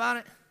going to worry about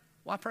it,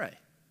 why pray?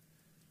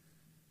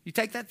 You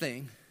take that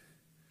thing,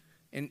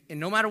 and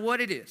no matter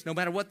what it is, no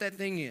matter what that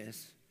thing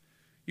is,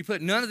 you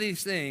put none of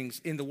these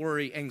things in the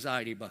worry,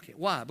 anxiety bucket.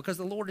 Why? Because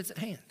the Lord is at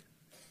hand.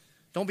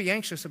 Don't be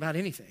anxious about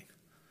anything.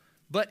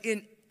 But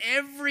in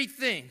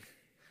everything,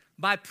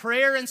 by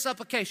prayer and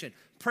supplication.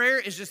 Prayer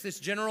is just this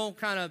general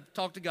kind of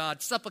talk to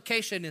God.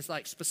 Supplication is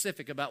like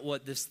specific about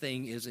what this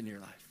thing is in your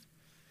life.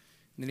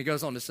 And then he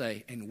goes on to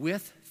say, and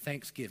with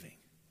thanksgiving.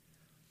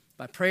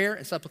 By prayer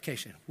and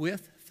supplication,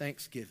 with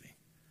thanksgiving.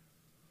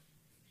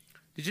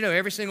 Did you know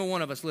every single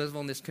one of us lives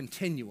on this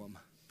continuum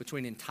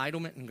between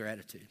entitlement and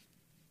gratitude?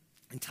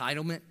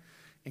 Entitlement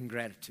and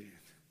gratitude.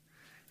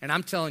 And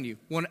I'm telling you,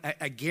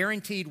 a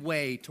guaranteed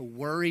way to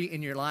worry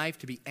in your life,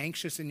 to be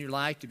anxious in your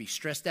life, to be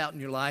stressed out in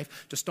your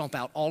life, to stomp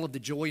out all of the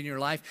joy in your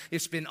life,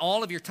 is spend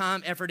all of your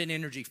time, effort, and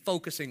energy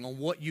focusing on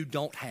what you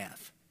don't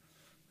have.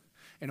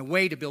 And a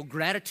way to build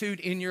gratitude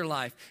in your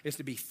life is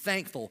to be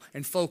thankful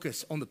and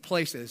focus on the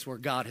places where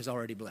God has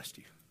already blessed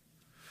you.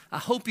 I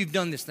hope you've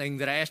done this thing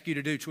that I ask you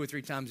to do 2 or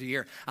 3 times a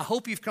year. I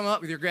hope you've come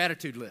up with your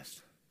gratitude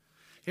list.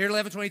 Here at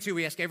 1122,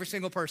 we ask every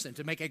single person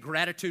to make a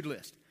gratitude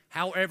list.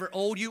 However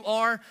old you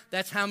are,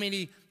 that's how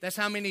many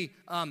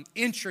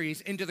entries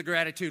into the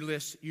gratitude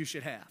list you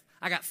should have.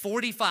 I got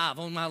 45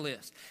 on my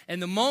list.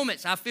 And the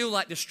moments I feel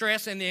like the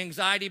stress and the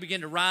anxiety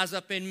begin to rise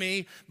up in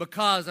me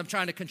because I'm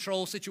trying to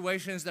control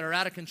situations that are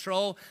out of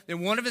control,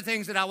 then one of the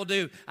things that I will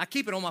do, I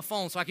keep it on my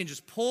phone so I can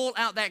just pull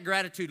out that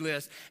gratitude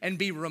list and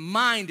be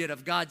reminded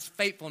of God's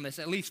faithfulness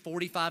at least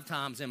 45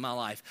 times in my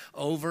life,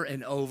 over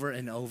and over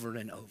and over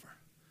and over.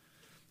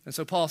 And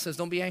so Paul says,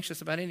 don't be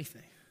anxious about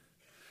anything.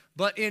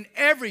 But in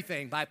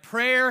everything, by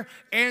prayer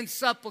and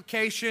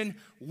supplication,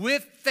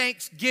 with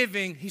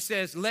thanksgiving, he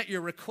says, let your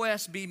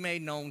requests be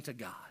made known to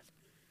God.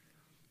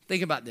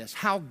 Think about this.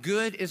 How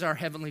good is our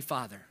Heavenly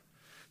Father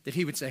that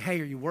he would say, hey,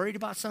 are you worried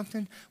about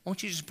something? Why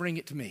don't you just bring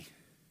it to me?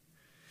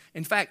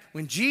 In fact,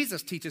 when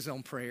Jesus teaches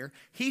on prayer,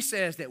 he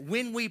says that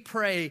when we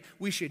pray,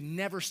 we should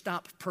never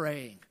stop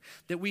praying.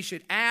 That we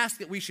should ask,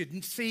 that we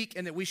should seek,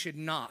 and that we should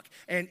knock.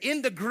 And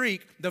in the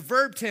Greek, the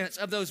verb tense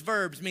of those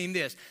verbs mean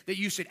this, that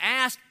you should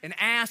ask and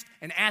ask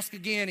and ask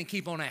again and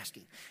keep on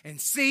asking. And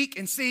seek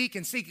and seek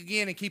and seek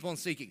again and keep on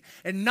seeking.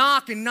 And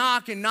knock and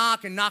knock and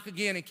knock and knock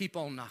again and keep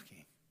on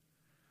knocking.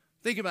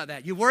 Think about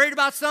that. You worried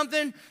about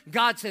something?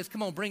 God says,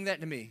 come on, bring that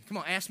to me. Come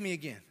on, ask me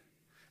again.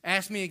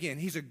 Ask me again.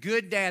 He's a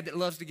good dad that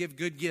loves to give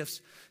good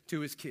gifts to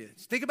his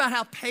kids. Think about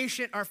how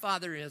patient our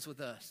Father is with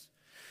us.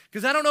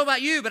 Because I don't know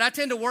about you, but I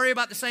tend to worry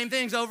about the same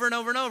things over and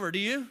over and over. Do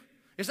you?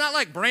 It's not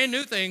like brand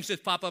new things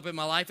just pop up in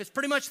my life. It's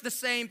pretty much the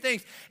same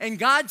things. And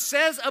God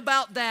says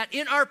about that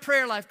in our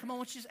prayer life, come on,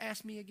 why don't you just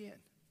ask me again?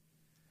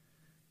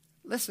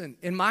 Listen,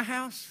 in my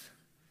house,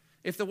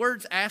 if the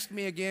words ask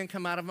me again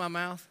come out of my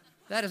mouth,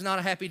 that is not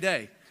a happy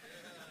day.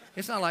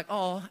 It's not like,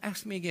 oh,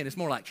 ask me again. It's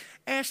more like,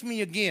 ask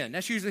me again.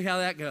 That's usually how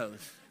that goes.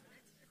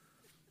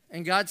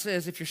 And God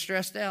says, if you're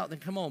stressed out, then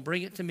come on,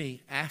 bring it to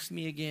me. Ask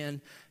me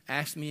again,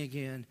 ask me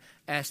again,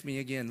 ask me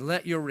again.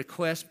 Let your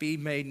request be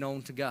made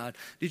known to God.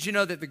 Did you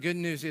know that the good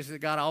news is that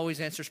God always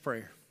answers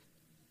prayer?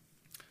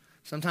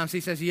 Sometimes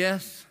he says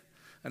yes,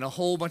 and a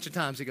whole bunch of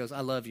times he goes,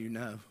 I love you,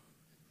 no.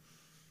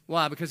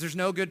 Why? Because there's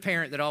no good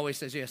parent that always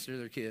says yes to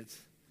their kids.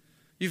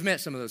 You've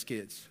met some of those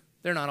kids.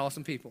 They're not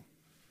awesome people.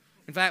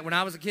 In fact, when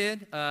I was a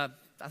kid, I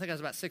think I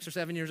was about 6 or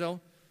 7 years old,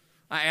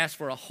 I asked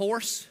for a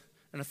horse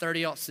and a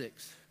 30-06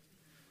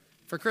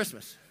 for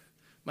Christmas.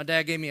 My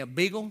dad gave me a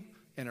Beagle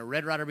and a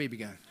Red Ryder BB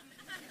gun.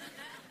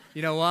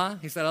 You know why?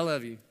 He said, I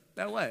love you.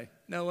 No way,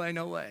 no way,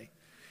 no way.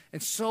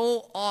 And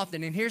so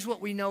often, and here's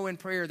what we know in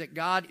prayer, that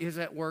God is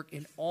at work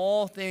in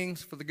all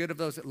things for the good of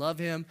those that love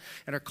him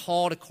and are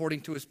called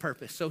according to his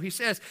purpose. So he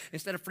says,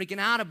 instead of freaking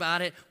out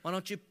about it, why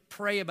don't you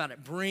pray about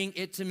it? Bring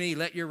it to me.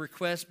 Let your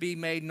request be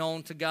made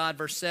known to God.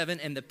 Verse 7,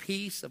 and the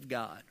peace of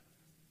God,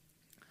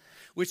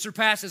 which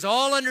surpasses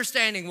all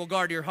understanding, will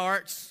guard your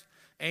hearts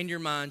and your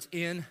minds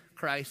in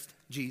Christ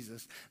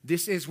Jesus.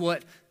 This is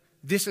what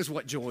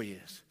joy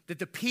is. That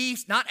the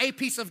peace, not a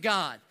peace of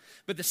God,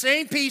 but the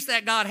same peace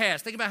that God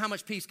has. Think about how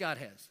much peace God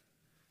has.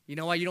 You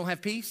know why you don't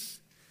have peace?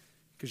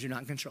 Because you're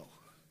not in control.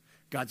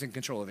 God's in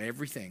control of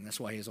everything. That's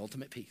why he has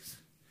ultimate peace.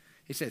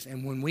 He says,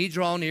 and when we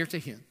draw near to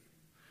him,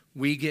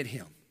 we get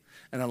him.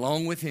 And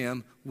along with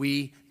him,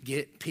 we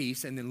get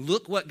peace. And then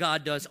look what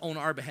God does on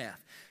our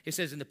behalf. It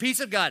says, in the peace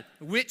of God,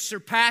 which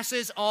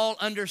surpasses all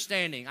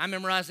understanding. I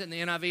memorized it in the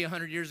NIV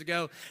 100 years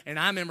ago, and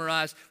I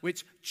memorized,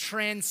 which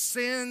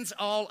transcends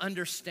all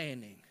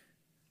understanding.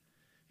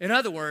 In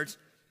other words,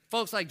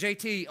 folks like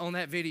JT on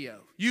that video.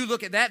 You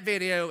look at that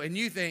video and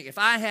you think, if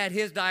I had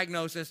his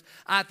diagnosis,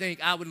 I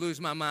think I would lose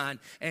my mind.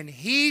 And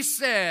he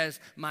says,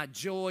 my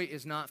joy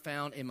is not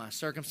found in my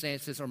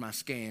circumstances or my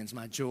scans.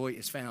 My joy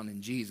is found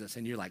in Jesus.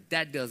 And you're like,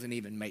 that doesn't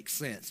even make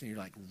sense. And you're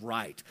like,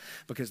 right,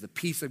 because the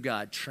peace of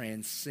God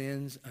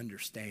transcends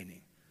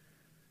understanding.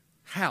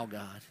 How,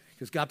 God?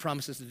 Because God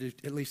promises to do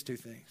at least two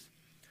things.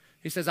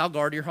 He says, I'll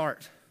guard your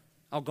heart.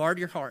 I'll guard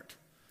your heart.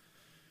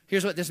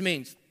 Here's what this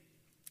means.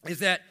 Is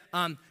that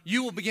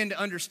you will begin to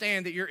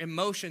understand that your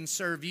emotions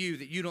serve you,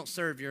 that you don't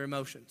serve your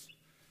emotions.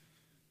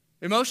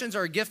 Emotions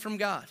are a gift from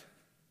God,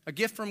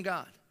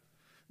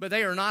 but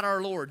they are not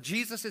our Lord.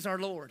 Jesus is our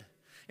Lord.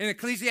 In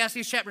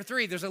Ecclesiastes chapter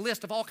 3, there's a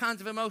list of all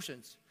kinds of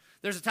emotions.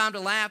 There's a time to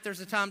laugh, there's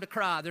a time to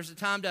cry, there's a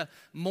time to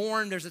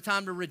mourn, there's a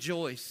time to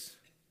rejoice.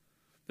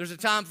 There's a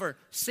time for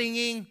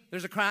singing,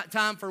 there's a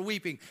time for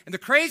weeping. And the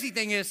crazy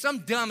thing is, some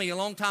dummy a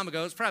long time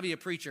ago, it's probably a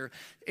preacher,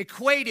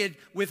 equated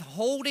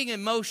withholding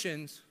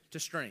emotions to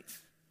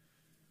strength.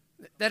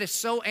 That is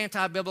so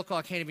anti-biblical,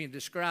 I can't even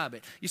describe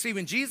it. You see,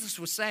 when Jesus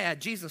was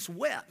sad, Jesus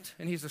wept,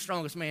 and he's the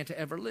strongest man to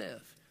ever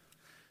live.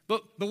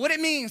 But what it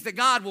means that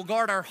God will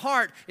guard our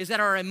heart is that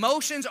our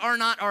emotions are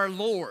not our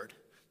Lord,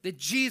 that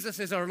Jesus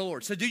is our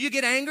Lord. So do you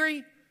get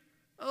angry?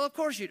 Well, of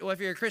course you do. Well, if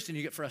you're a Christian,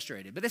 you get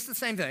frustrated. But it's the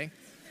same thing.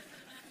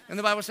 And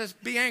the Bible says,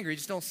 be angry,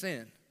 just don't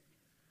sin.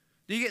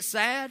 Do you get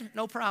sad?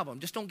 No problem.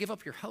 Just don't give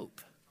up your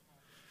hope.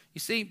 You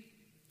see,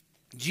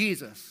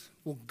 Jesus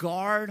will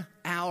guard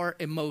our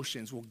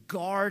emotions, will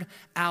guard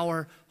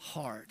our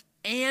heart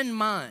and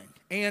mind,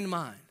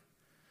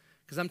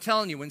 Because I'm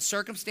telling you, when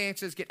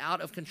circumstances get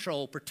out of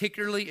control,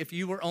 particularly if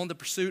you were on the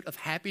pursuit of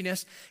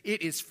happiness,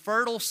 it is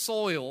fertile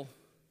soil,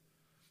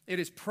 it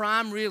is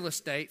prime real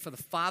estate for the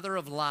father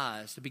of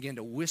lies to begin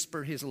to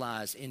whisper his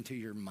lies into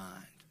your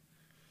mind.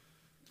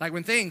 Like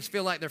when things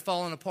feel like they're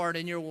falling apart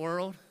in your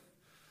world,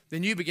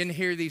 then you begin to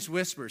hear these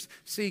whispers.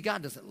 See,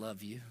 God doesn't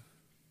love you.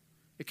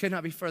 It could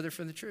not be further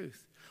from the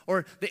truth.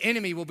 Or the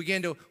enemy will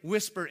begin to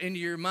whisper into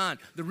your mind.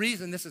 The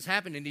reason this is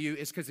happening to you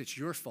is because it's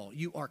your fault.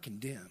 You are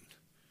condemned.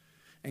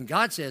 And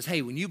God says,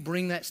 hey, when you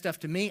bring that stuff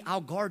to me,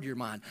 I'll guard your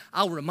mind.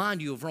 I'll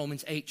remind you of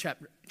Romans 8,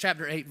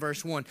 chapter 8,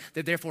 verse 1,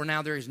 that therefore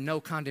now there is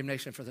no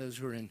condemnation for those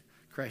who are in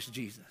Christ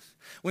Jesus.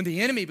 When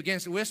the enemy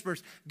begins to whisper,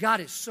 God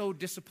is so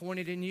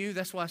disappointed in you,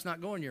 that's why it's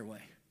not going your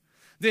way.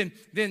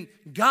 Then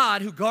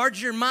God, who guards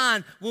your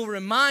mind, will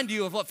remind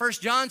you of what 1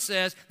 John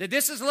says, that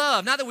this is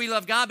love. Not that we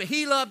love God, but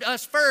he loved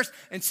us first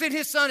and sent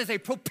his son as a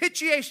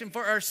propitiation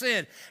for our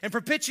sin. And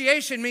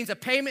propitiation means a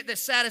payment that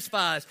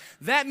satisfies.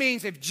 That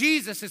means if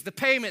Jesus is the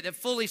payment that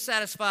fully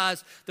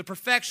satisfies the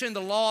perfection,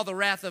 the law, the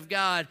wrath of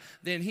God,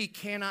 then he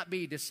cannot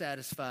be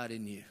dissatisfied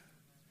in you.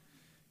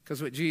 Because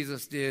what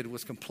Jesus did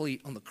was complete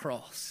on the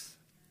cross.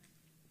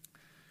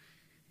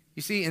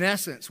 You see, in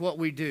essence, what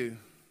we do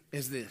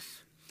is this.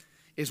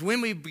 Is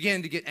when we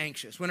begin to get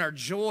anxious, when our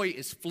joy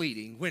is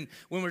fleeting, when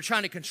we're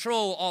trying to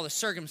control all the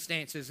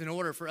circumstances in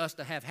order for us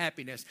to have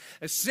happiness.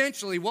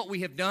 Essentially, what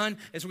we have done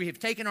is we have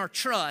taken our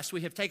trust,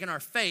 we have taken our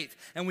faith,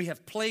 and we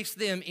have placed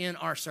them in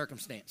our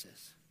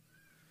circumstances.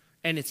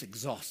 And it's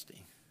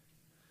exhausting.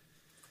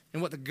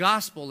 And what the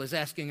gospel is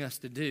asking us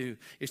to do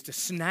is to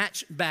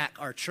snatch back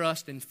our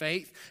trust and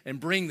faith and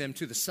bring them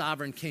to the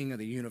sovereign King of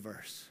the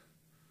universe.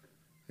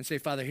 And say,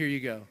 Father, here you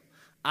go.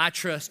 I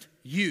trust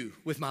you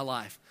with my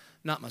life,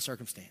 not my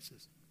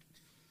circumstances.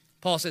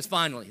 Paul says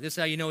finally. This is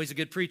how you know he's a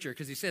good preacher,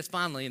 because he says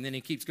finally, and then he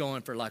keeps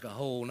going for like a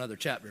whole another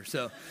chapter.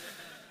 So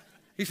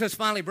he says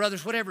finally,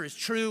 brothers, whatever is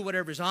true,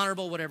 whatever is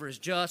honorable, whatever is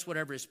just,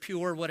 whatever is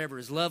pure, whatever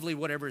is lovely,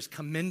 whatever is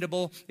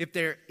commendable, if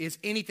there is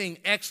anything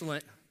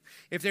excellent,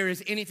 if there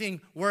is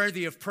anything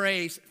worthy of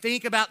praise,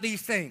 think about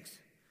these things.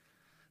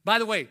 By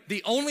the way,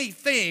 the only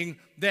thing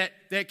that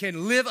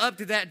can live up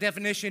to that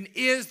definition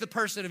is the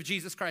person of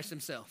Jesus Christ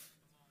himself.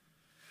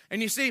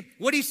 And you see,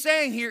 what he's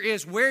saying here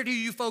is, where do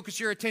you focus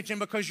your attention?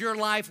 Because your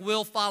life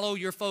will follow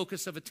your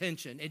focus of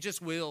attention. It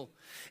just will.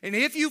 And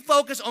if you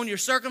focus on your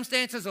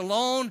circumstances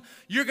alone,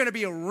 you're going to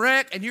be a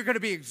wreck and you're going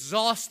to be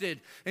exhausted.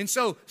 And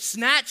so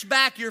snatch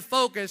back your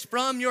focus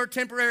from your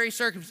temporary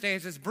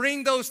circumstances.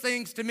 Bring those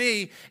things to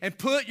me and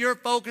put your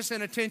focus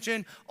and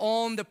attention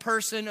on the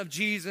person of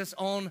Jesus,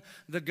 on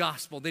the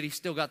gospel, that he's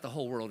still got the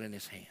whole world in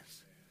his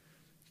hands.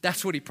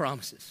 That's what he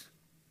promises.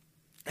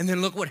 And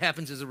then look what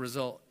happens as a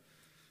result.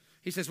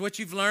 He says, what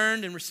you've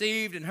learned and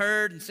received and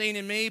heard and seen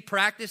in me,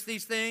 practice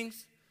these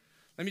things.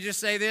 Let me just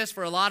say this,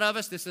 for a lot of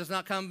us, this does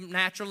not come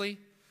naturally.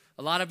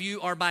 A lot of you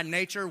are by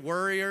nature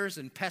worriers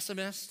and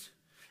pessimists.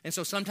 And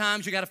so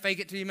sometimes you got to fake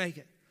it till you make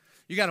it.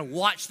 You got to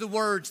watch the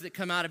words that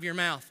come out of your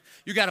mouth.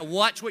 You got to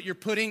watch what you're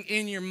putting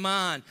in your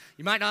mind.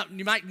 You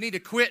might need to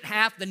quit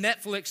half the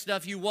Netflix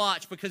stuff you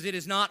watch because it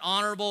is not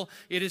honorable,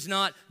 it is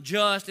not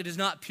just, it is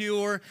not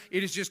pure.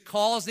 It is just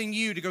causing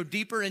you to go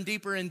deeper and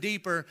deeper and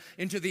deeper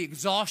into the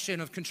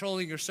exhaustion of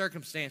controlling your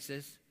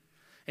circumstances.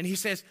 And he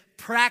says,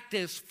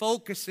 practice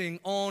focusing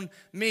on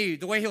me.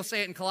 The way he'll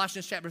say it in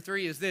Colossians chapter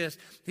 3 is this.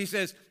 He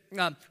says,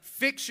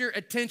 fix your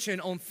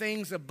attention on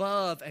things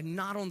above and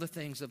not on the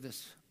things of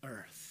this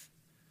earth.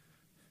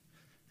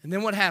 And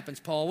then what happens,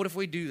 Paul? What if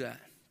we do that?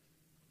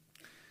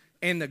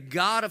 And the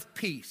God of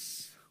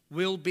peace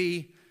will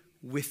be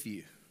with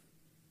you.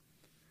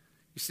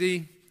 You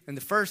see, and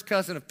the first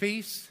cousin of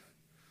peace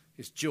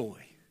is joy.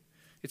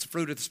 It's a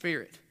fruit of the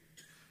Spirit.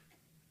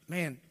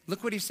 Man,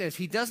 look what he says.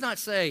 He does not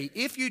say,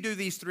 if you do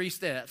these 3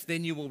 steps,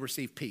 then you will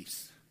receive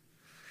peace.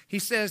 He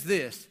says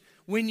this,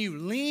 when you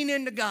lean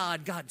into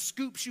God, God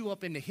scoops you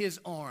up into his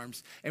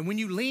arms. And when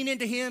you lean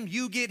into him,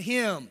 you get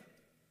him.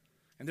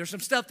 And there's some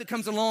stuff that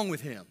comes along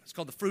with him. It's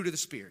called the fruit of the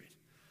Spirit,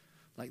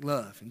 like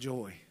love and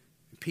joy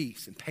and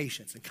peace and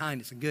patience and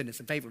kindness and goodness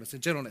and faithfulness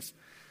and gentleness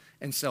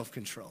and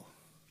self-control.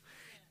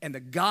 And the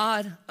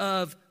God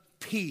of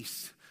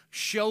peace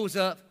shows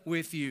up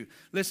with you.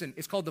 Listen,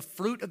 it's called the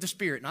fruit of the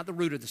Spirit, not the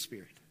root of the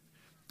Spirit.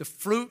 The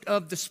fruit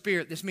of the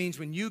Spirit. This means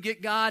when you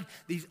get God,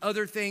 these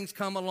other things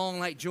come along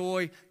like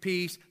joy,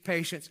 peace,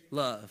 patience,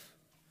 love.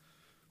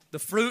 The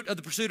fruit of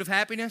the pursuit of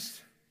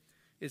happiness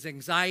is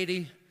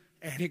anxiety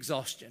and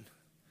exhaustion.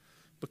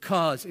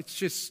 Because it's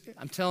just,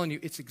 I'm telling you,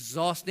 it's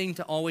exhausting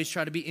to always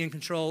try to be in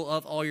control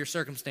of all your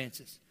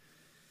circumstances.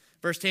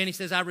 Verse 10, he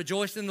says, I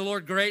rejoice in the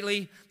Lord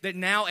greatly that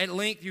now at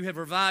length you have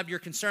revived your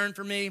concern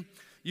for me.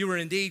 You were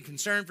indeed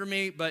concerned for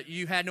me, but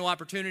you had no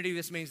opportunity.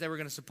 This means they were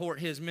going to support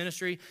his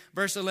ministry.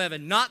 Verse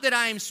 11, not that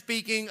I am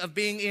speaking of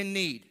being in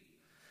need,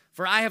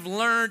 for I have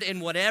learned in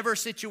whatever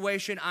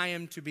situation I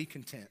am to be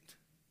content.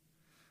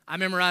 I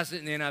memorized it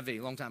in the NIV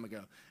a long time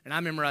ago, and I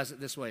memorized it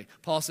this way.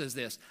 Paul says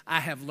this, I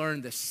have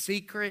learned the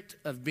secret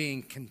of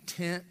being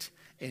content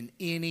in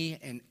any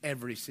and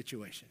every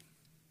situation.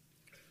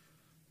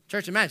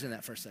 Church, imagine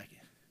that for a second.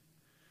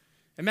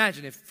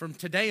 Imagine if from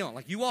today on,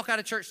 like you walk out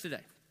of church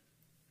today,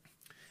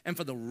 and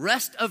for the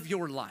rest of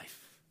your life,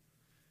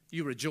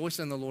 you rejoice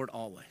in the Lord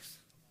always.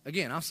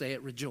 Again, I'll say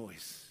it,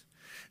 rejoice.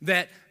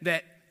 That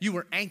you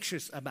were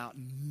anxious about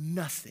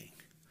nothing,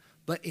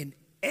 but in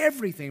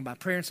everything by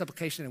prayer and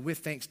supplication and with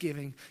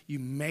thanksgiving, you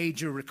made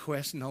your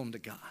request known to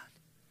God.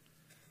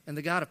 And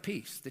the God of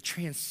peace that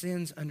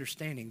transcends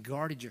understanding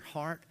guarded your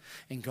heart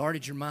and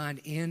guarded your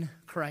mind in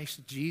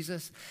Christ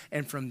Jesus.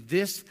 And from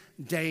this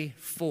day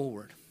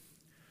forward,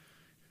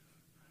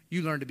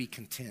 you learn to be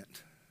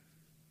content,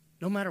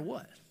 no matter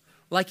what.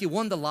 Like you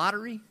won the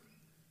lottery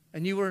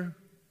and you were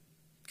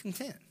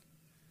content.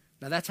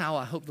 Now that's how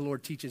I hope the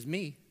Lord teaches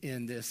me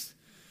in this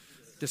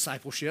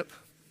discipleship.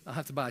 I'll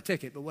have to buy a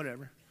ticket, but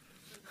whatever.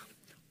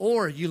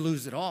 Or you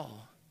lose it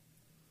all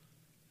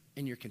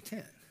and you're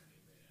content.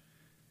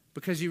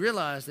 Because you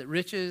realize that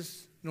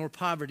riches nor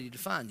poverty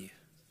define you,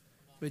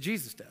 but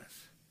Jesus does.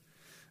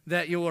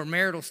 That your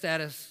marital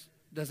status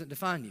doesn't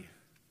define you,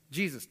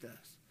 Jesus does.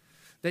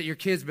 That your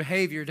kids'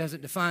 behavior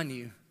doesn't define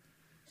you,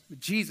 but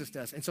Jesus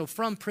does. And so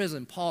from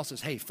prison, Paul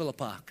says, hey,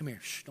 Philippi, come here.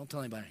 Shh, don't tell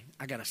anybody.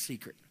 I got a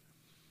secret.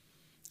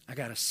 I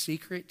got a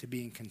secret to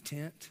being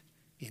content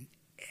in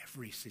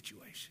every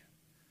situation.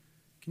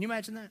 Can you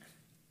imagine that?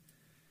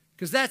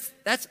 Because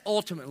that's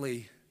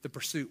ultimately the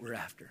pursuit we're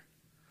after.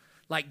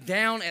 Like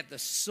down at the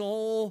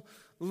soul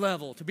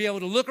level, to be able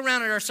to look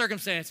around at our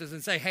circumstances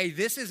and say, hey,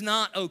 this is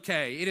not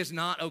okay. It is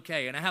not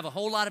okay. And I have a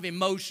whole lot of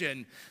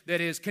emotion that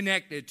is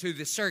connected to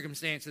the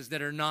circumstances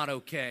that are not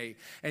okay.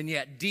 And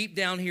yet deep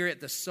down here at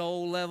the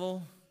soul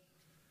level,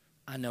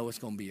 I know it's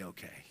going to be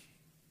okay.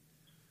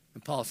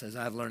 And Paul says,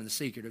 I've learned the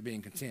secret of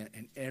being content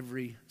in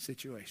every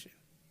situation.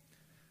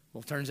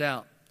 Well, it turns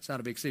out it's not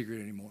a big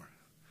secret anymore.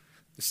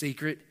 The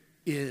secret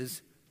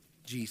is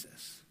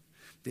Jesus.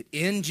 That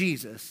in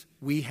Jesus,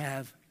 we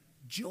have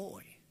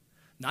joy.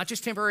 Not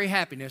just temporary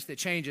happiness that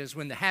changes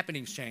when the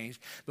happenings change,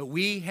 but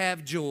we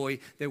have joy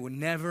that will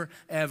never,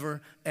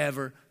 ever,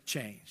 ever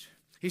change.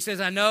 He says,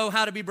 I know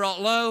how to be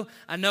brought low.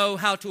 I know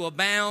how to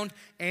abound.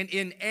 And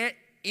in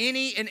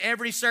any and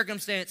every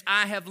circumstance,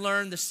 I have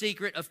learned the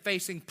secret of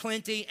facing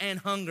plenty and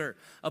hunger,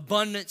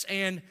 abundance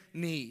and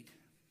need.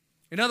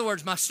 In other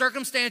words, my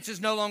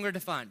circumstances no longer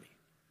define me,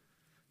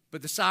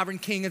 but the sovereign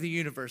King of the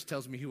universe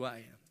tells me who I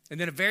am. And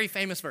then a very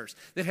famous verse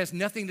that has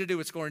nothing to do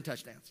with scoring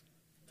touchdowns.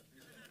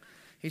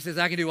 He says,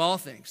 I can do all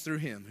things through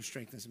him who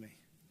strengthens me.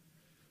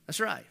 That's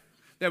right.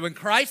 That when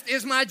Christ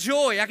is my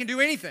joy, I can do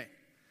anything.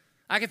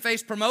 I can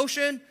face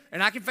promotion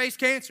and I can face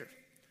cancer.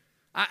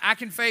 I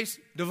can face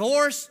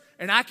divorce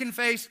and I can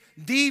face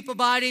deep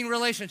abiding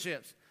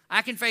relationships.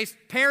 I can face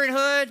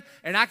parenthood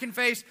and I can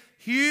face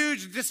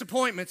huge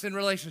disappointments in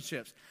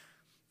relationships.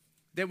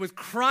 That with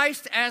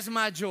Christ as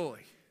my joy,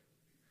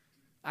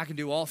 I can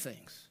do all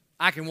things.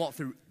 I can walk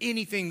through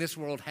anything this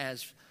world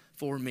has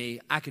for me.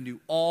 I can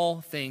do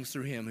all things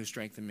through him who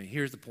strengthens me.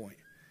 Here's the point.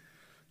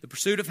 The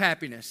pursuit of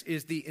happiness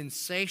is the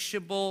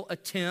insatiable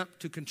attempt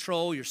to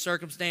control your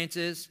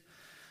circumstances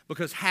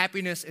because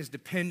happiness is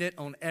dependent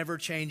on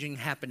ever-changing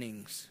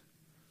happenings.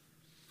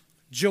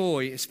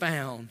 Joy is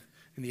found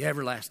in the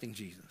everlasting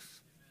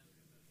Jesus.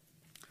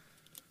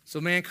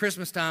 So man,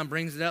 Christmas time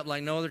brings it up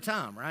like no other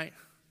time, right?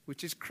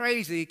 Which is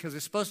crazy because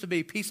it's supposed to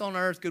be peace on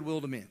earth,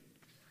 goodwill to men.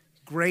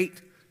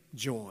 Great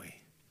joy.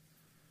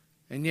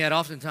 And yet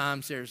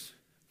oftentimes there's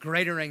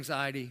greater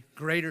anxiety,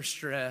 greater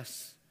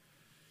stress,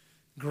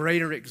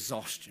 greater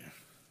exhaustion.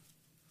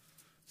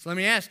 So let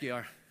me ask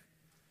you,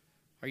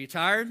 Are you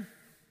tired? I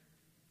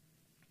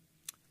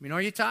mean,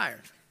 are you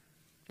tired?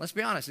 Let's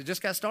be honest, it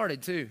just got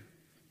started too.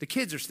 The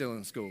kids are still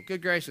in school.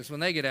 Good gracious, when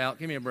they get out,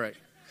 give me a break.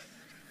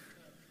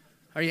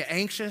 Are you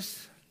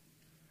anxious?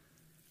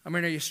 I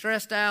mean, are you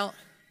stressed out?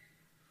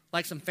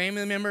 Like some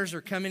family members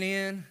are coming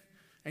in,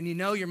 and you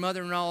know your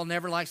mother-in-law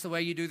never likes the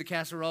way you do the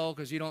casserole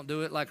because you don't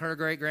do it like her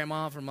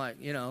great-grandma from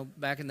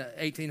back in the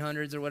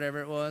 1800s or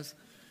whatever it was.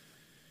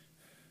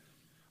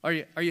 Are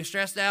you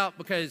stressed out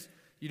because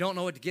you don't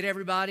know what to get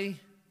everybody?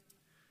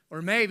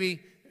 Or maybe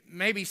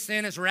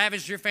sin has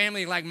ravaged your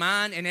family like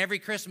mine, and every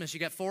Christmas you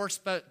got 4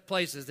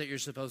 places that you're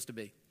supposed to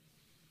be.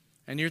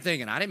 And you're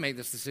thinking, I didn't make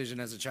this decision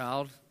as a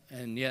child,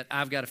 and yet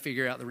I've got to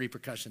figure out the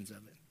repercussions of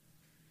it.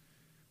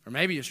 Or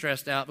maybe you're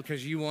stressed out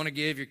because you want to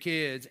give your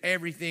kids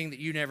everything that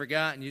you never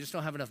got, and you just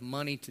don't have enough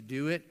money to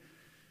do it,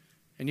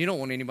 and you don't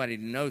want anybody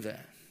to know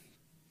that.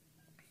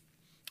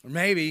 Or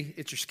maybe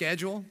it's your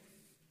schedule.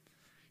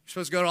 You're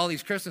supposed to go to all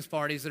these Christmas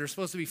parties that are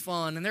supposed to be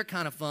fun, and they're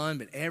kind of fun,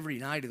 but every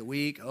night of the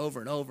week,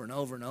 over and over and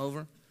over and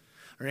over.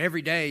 Or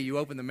every day you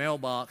open the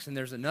mailbox, and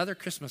there's another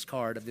Christmas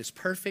card of this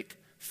perfect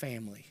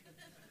family.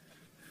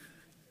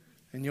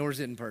 And yours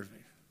isn't perfect.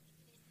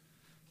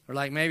 Or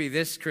like maybe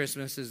this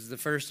Christmas is the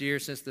first year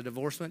since the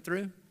divorce went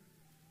through,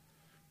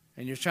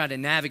 and you're trying to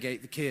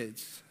navigate the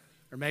kids.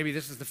 Or maybe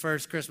this is the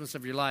first Christmas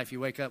of your life you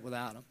wake up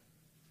without them,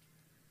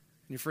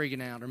 and you're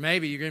freaking out. Or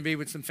maybe you're going to be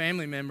with some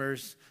family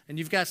members, and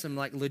you've got some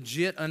like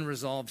legit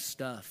unresolved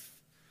stuff.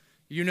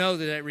 You know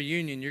that at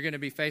reunion you're going to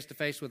be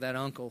face-to-face with that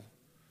uncle,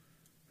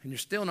 and you're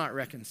still not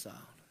reconciled.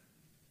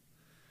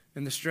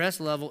 And the stress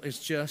level is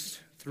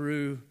just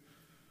through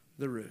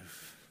the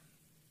roof.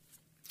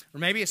 Or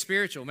maybe it's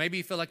spiritual. Maybe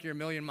you feel like you're a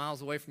million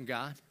miles away from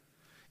God.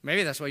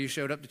 Maybe that's why you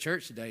showed up to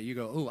church today. You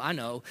go, oh, I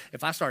know.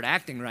 If I start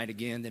acting right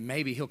again, then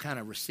maybe he'll kind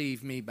of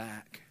receive me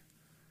back.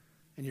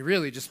 And you're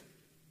really just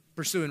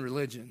pursuing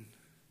religion.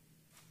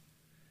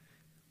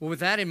 Well,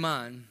 with that in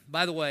mind,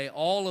 by the way,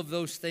 all of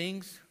those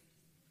things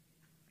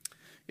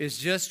is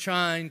just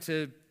trying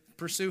to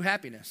pursue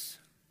happiness.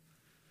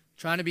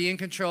 Trying to be in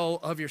control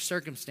of your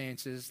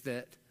circumstances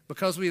that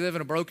because we live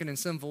in a broken and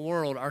sinful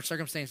world, our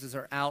circumstances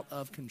are out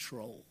of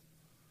control.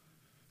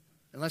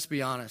 And let's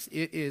be honest,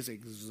 it is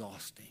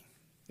exhausting.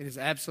 It is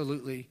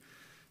absolutely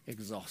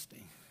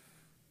exhausting.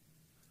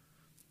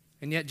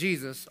 And yet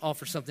Jesus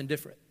offers something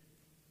different.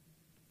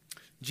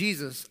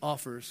 Jesus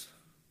offers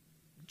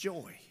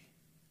joy.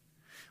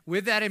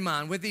 With that in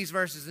mind, with these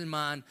verses in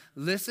mind,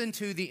 listen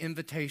to the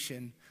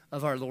invitation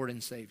of our Lord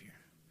and Savior.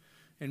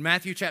 In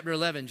Matthew chapter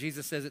 11,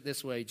 Jesus says it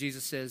this way.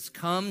 Jesus says,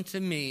 "Come to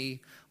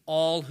me,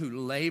 all who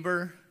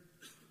labor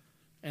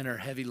and are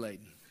heavy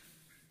laden."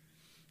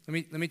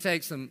 Let me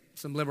take some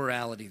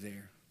liberality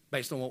there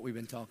based on what we've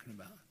been talking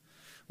about.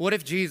 What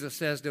if Jesus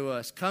says to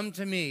us, "Come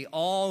to me,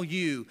 all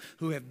you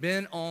who have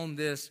been on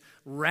this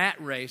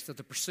rat race of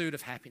the pursuit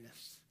of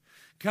happiness.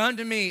 Come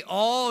to me,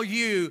 all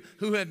you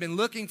who have been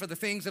looking for the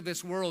things of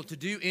this world to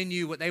do in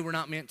you what they were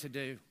not meant to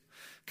do.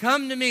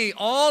 Come to me,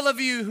 all of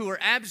you who are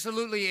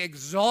absolutely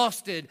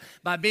exhausted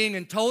by being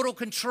in total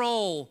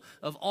control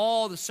of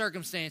all the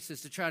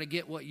circumstances to try to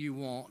get what you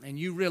want. And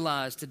you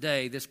realize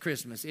today, this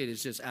Christmas, it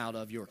is just out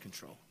of your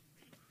control.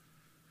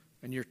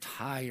 And you're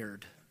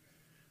tired.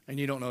 And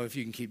you don't know if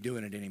you can keep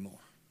doing it anymore."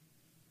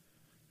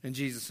 And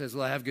Jesus says,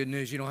 well, I have good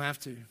news. You don't have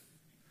to.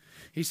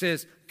 He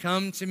says,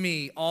 "Come to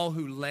me, all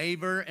who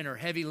labor and are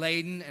heavy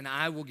laden, and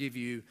I will give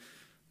you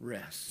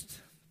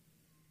rest."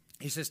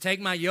 He says, "Take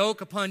my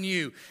yoke upon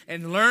you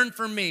and learn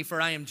from me,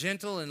 for I am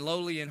gentle and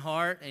lowly in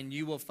heart, and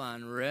you will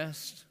find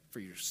rest for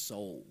your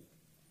soul.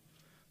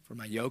 For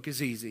my yoke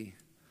is easy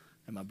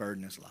and my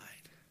burden is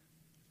light."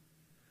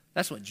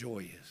 That's what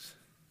joy is.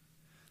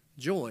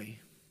 Joy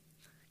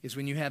is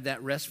when you have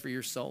that rest for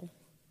your soul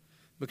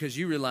because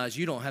you realize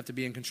you don't have to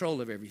be in control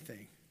of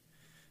everything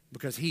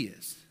because He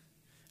is.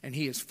 And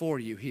He is for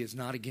you. He is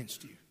not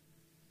against you.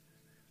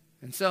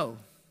 And so,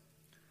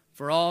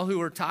 for all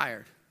who are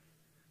tired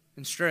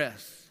and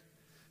stressed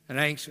and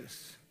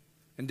anxious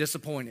and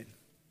disappointed,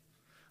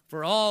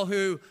 for all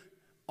who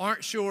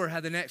aren't sure how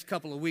the next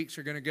couple of weeks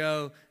are going to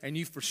go, and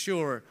you for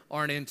sure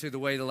aren't into the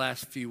way the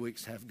last few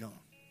weeks have gone,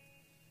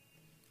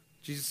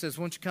 Jesus says,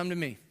 "Won't you come to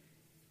me?"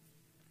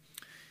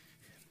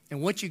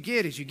 And what you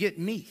get is you get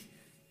me.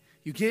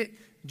 You get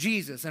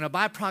Jesus. And a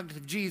byproduct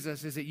of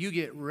Jesus is that you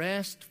get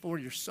rest for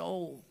your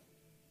soul.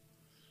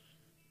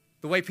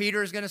 The way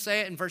Peter is going to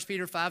say it in 1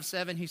 Peter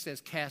 5:7, he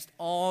says, "Cast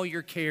all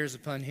your cares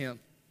upon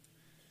Him,"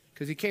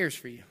 because He cares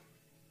for you.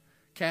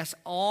 Cast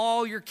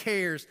all your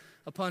cares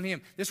upon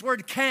Him. This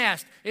word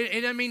cast,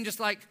 it doesn't mean just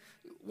like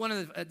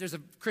there's a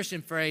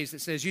Christian phrase that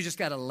says you just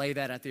got to lay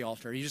that at the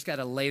altar. You just got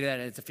to lay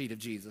that at the feet of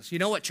Jesus. You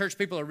know what church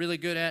people are really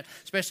good at,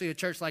 especially a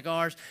church like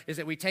ours, is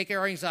that we take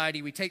our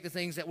anxiety, we take the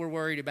things that we're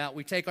worried about,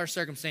 we take our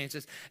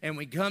circumstances, and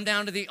we come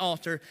down to the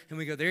altar, and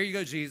we go, "There you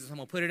go, Jesus, I'm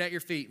going to put it at your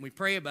feet." And we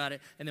pray about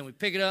it, and then we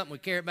pick it up, and we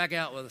carry it back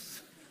out with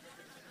us.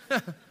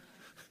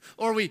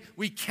 Or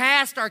we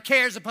cast our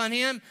cares upon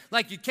Him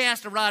like you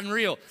cast a rod and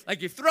reel.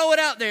 Like you throw it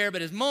out there,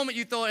 but as the moment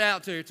you throw it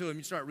out to Him,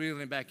 you start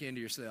reeling it back into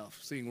yourself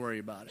so you can worry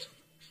about it.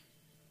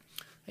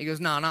 He goes,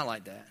 no, not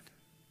like that.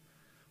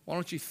 Why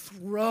don't you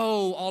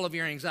throw all of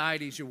your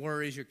anxieties, your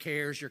worries, your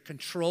cares, your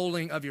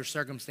controlling of your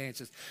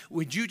circumstances?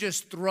 Would you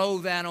just throw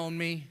that on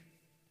me?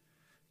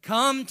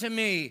 Come to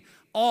me,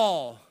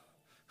 all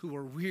who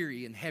are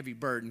weary and heavy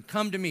burdened.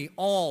 Come to me,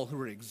 all who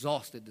are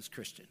exhausted this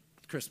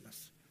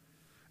Christmas.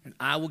 And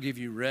I will give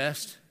you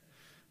rest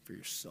for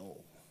your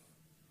soul.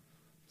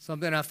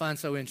 Something I find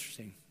so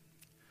interesting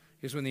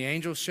is when the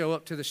angels show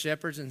up to the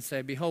shepherds and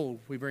say,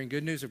 behold, we bring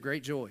good news of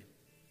great joy.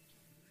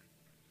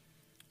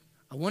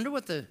 I wonder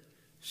what the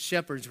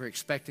shepherds were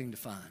expecting to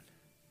find.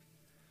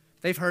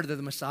 They've heard of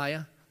the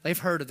Messiah. They've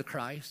heard of the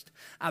Christ.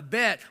 I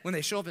bet when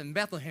they show up in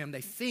Bethlehem,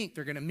 they think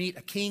they're going to meet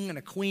a king and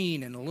a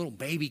queen and a little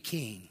baby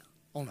king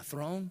on a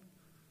throne.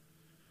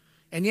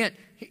 And yet,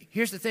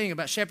 here's the thing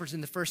about shepherds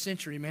in the first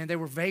century, man. They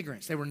were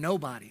vagrants. They were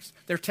nobodies.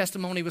 Their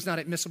testimony was not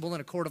admissible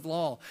in a court of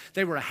law.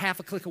 They were a half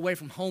a click away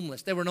from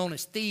homeless. They were known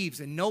as thieves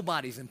and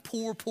nobodies and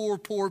poor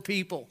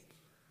people.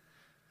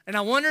 And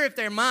I wonder if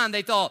their mind,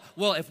 they thought,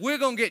 well, if we're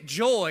going to get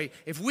joy,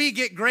 if we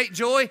get great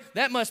joy,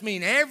 that must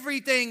mean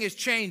everything is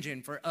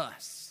changing for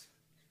us.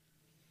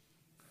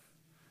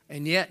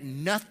 And yet,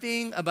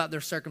 nothing about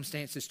their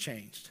circumstances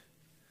changed.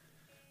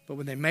 But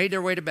when they made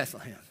their way to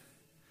Bethlehem,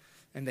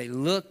 and they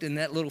looked in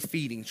that little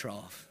feeding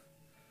trough,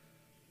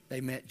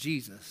 they met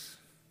Jesus.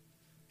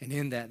 And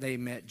in that, they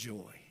met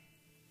joy.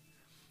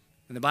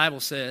 And the Bible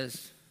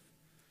says,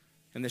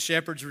 and the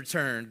shepherds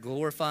returned,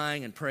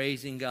 glorifying and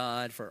praising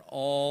God for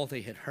all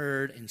they had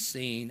heard and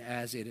seen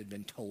as it had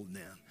been told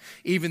them.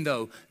 Even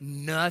though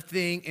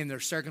nothing in their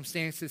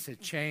circumstances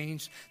had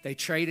changed, they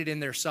traded in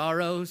their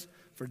sorrows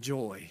for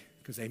joy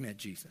because they met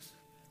Jesus.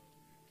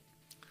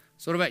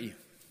 So what about you?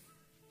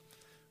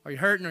 Are you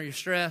hurting? Are you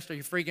stressed? Are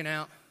you freaking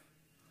out?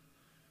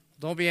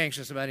 Don't be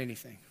anxious about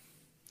anything.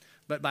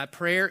 But by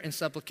prayer and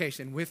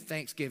supplication with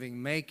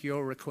thanksgiving, make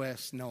your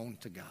requests known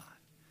to God.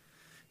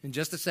 In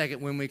just a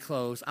second when we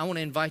close, I want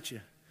to invite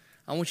you.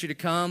 I want you to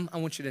come. I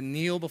want you to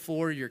kneel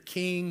before your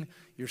King,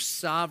 your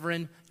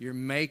sovereign, your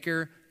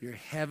maker, your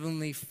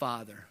heavenly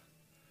Father,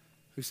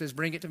 who says,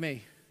 bring it to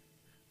me.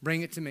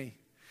 Bring it to me.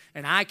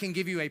 And I can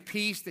give you a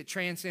peace that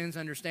transcends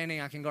understanding.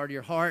 I can guard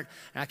your heart.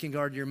 I can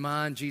guard your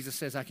mind. Jesus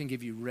says, I can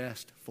give you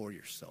rest for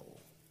your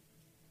soul.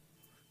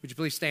 Would you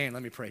please stand?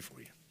 Let me pray for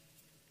you.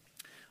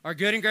 Our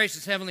good and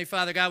gracious Heavenly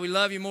Father, God, we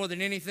love you more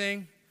than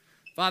anything.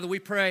 Father, we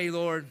pray,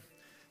 Lord,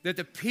 that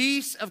the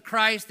peace of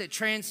Christ that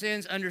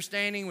transcends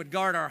understanding would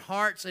guard our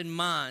hearts and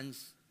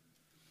minds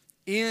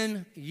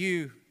in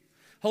you.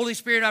 Holy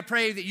Spirit, I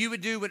pray that you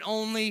would do what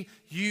only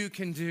you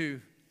can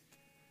do.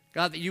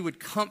 God, that you would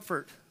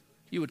comfort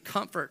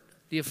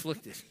the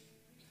afflicted.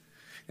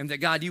 And that,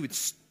 God, you would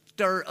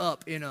stir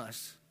up in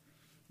us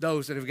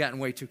those that have gotten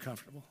way too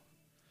comfortable.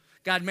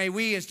 God, may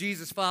we as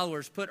Jesus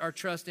followers put our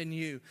trust in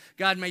you.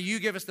 God, may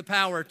you give us the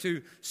power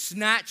to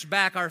snatch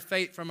back our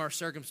faith from our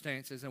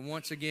circumstances and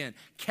once again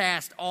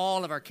cast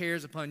all of our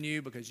cares upon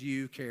you because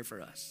you care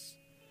for us.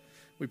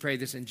 We pray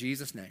this in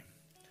Jesus' name.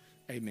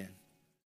 Amen.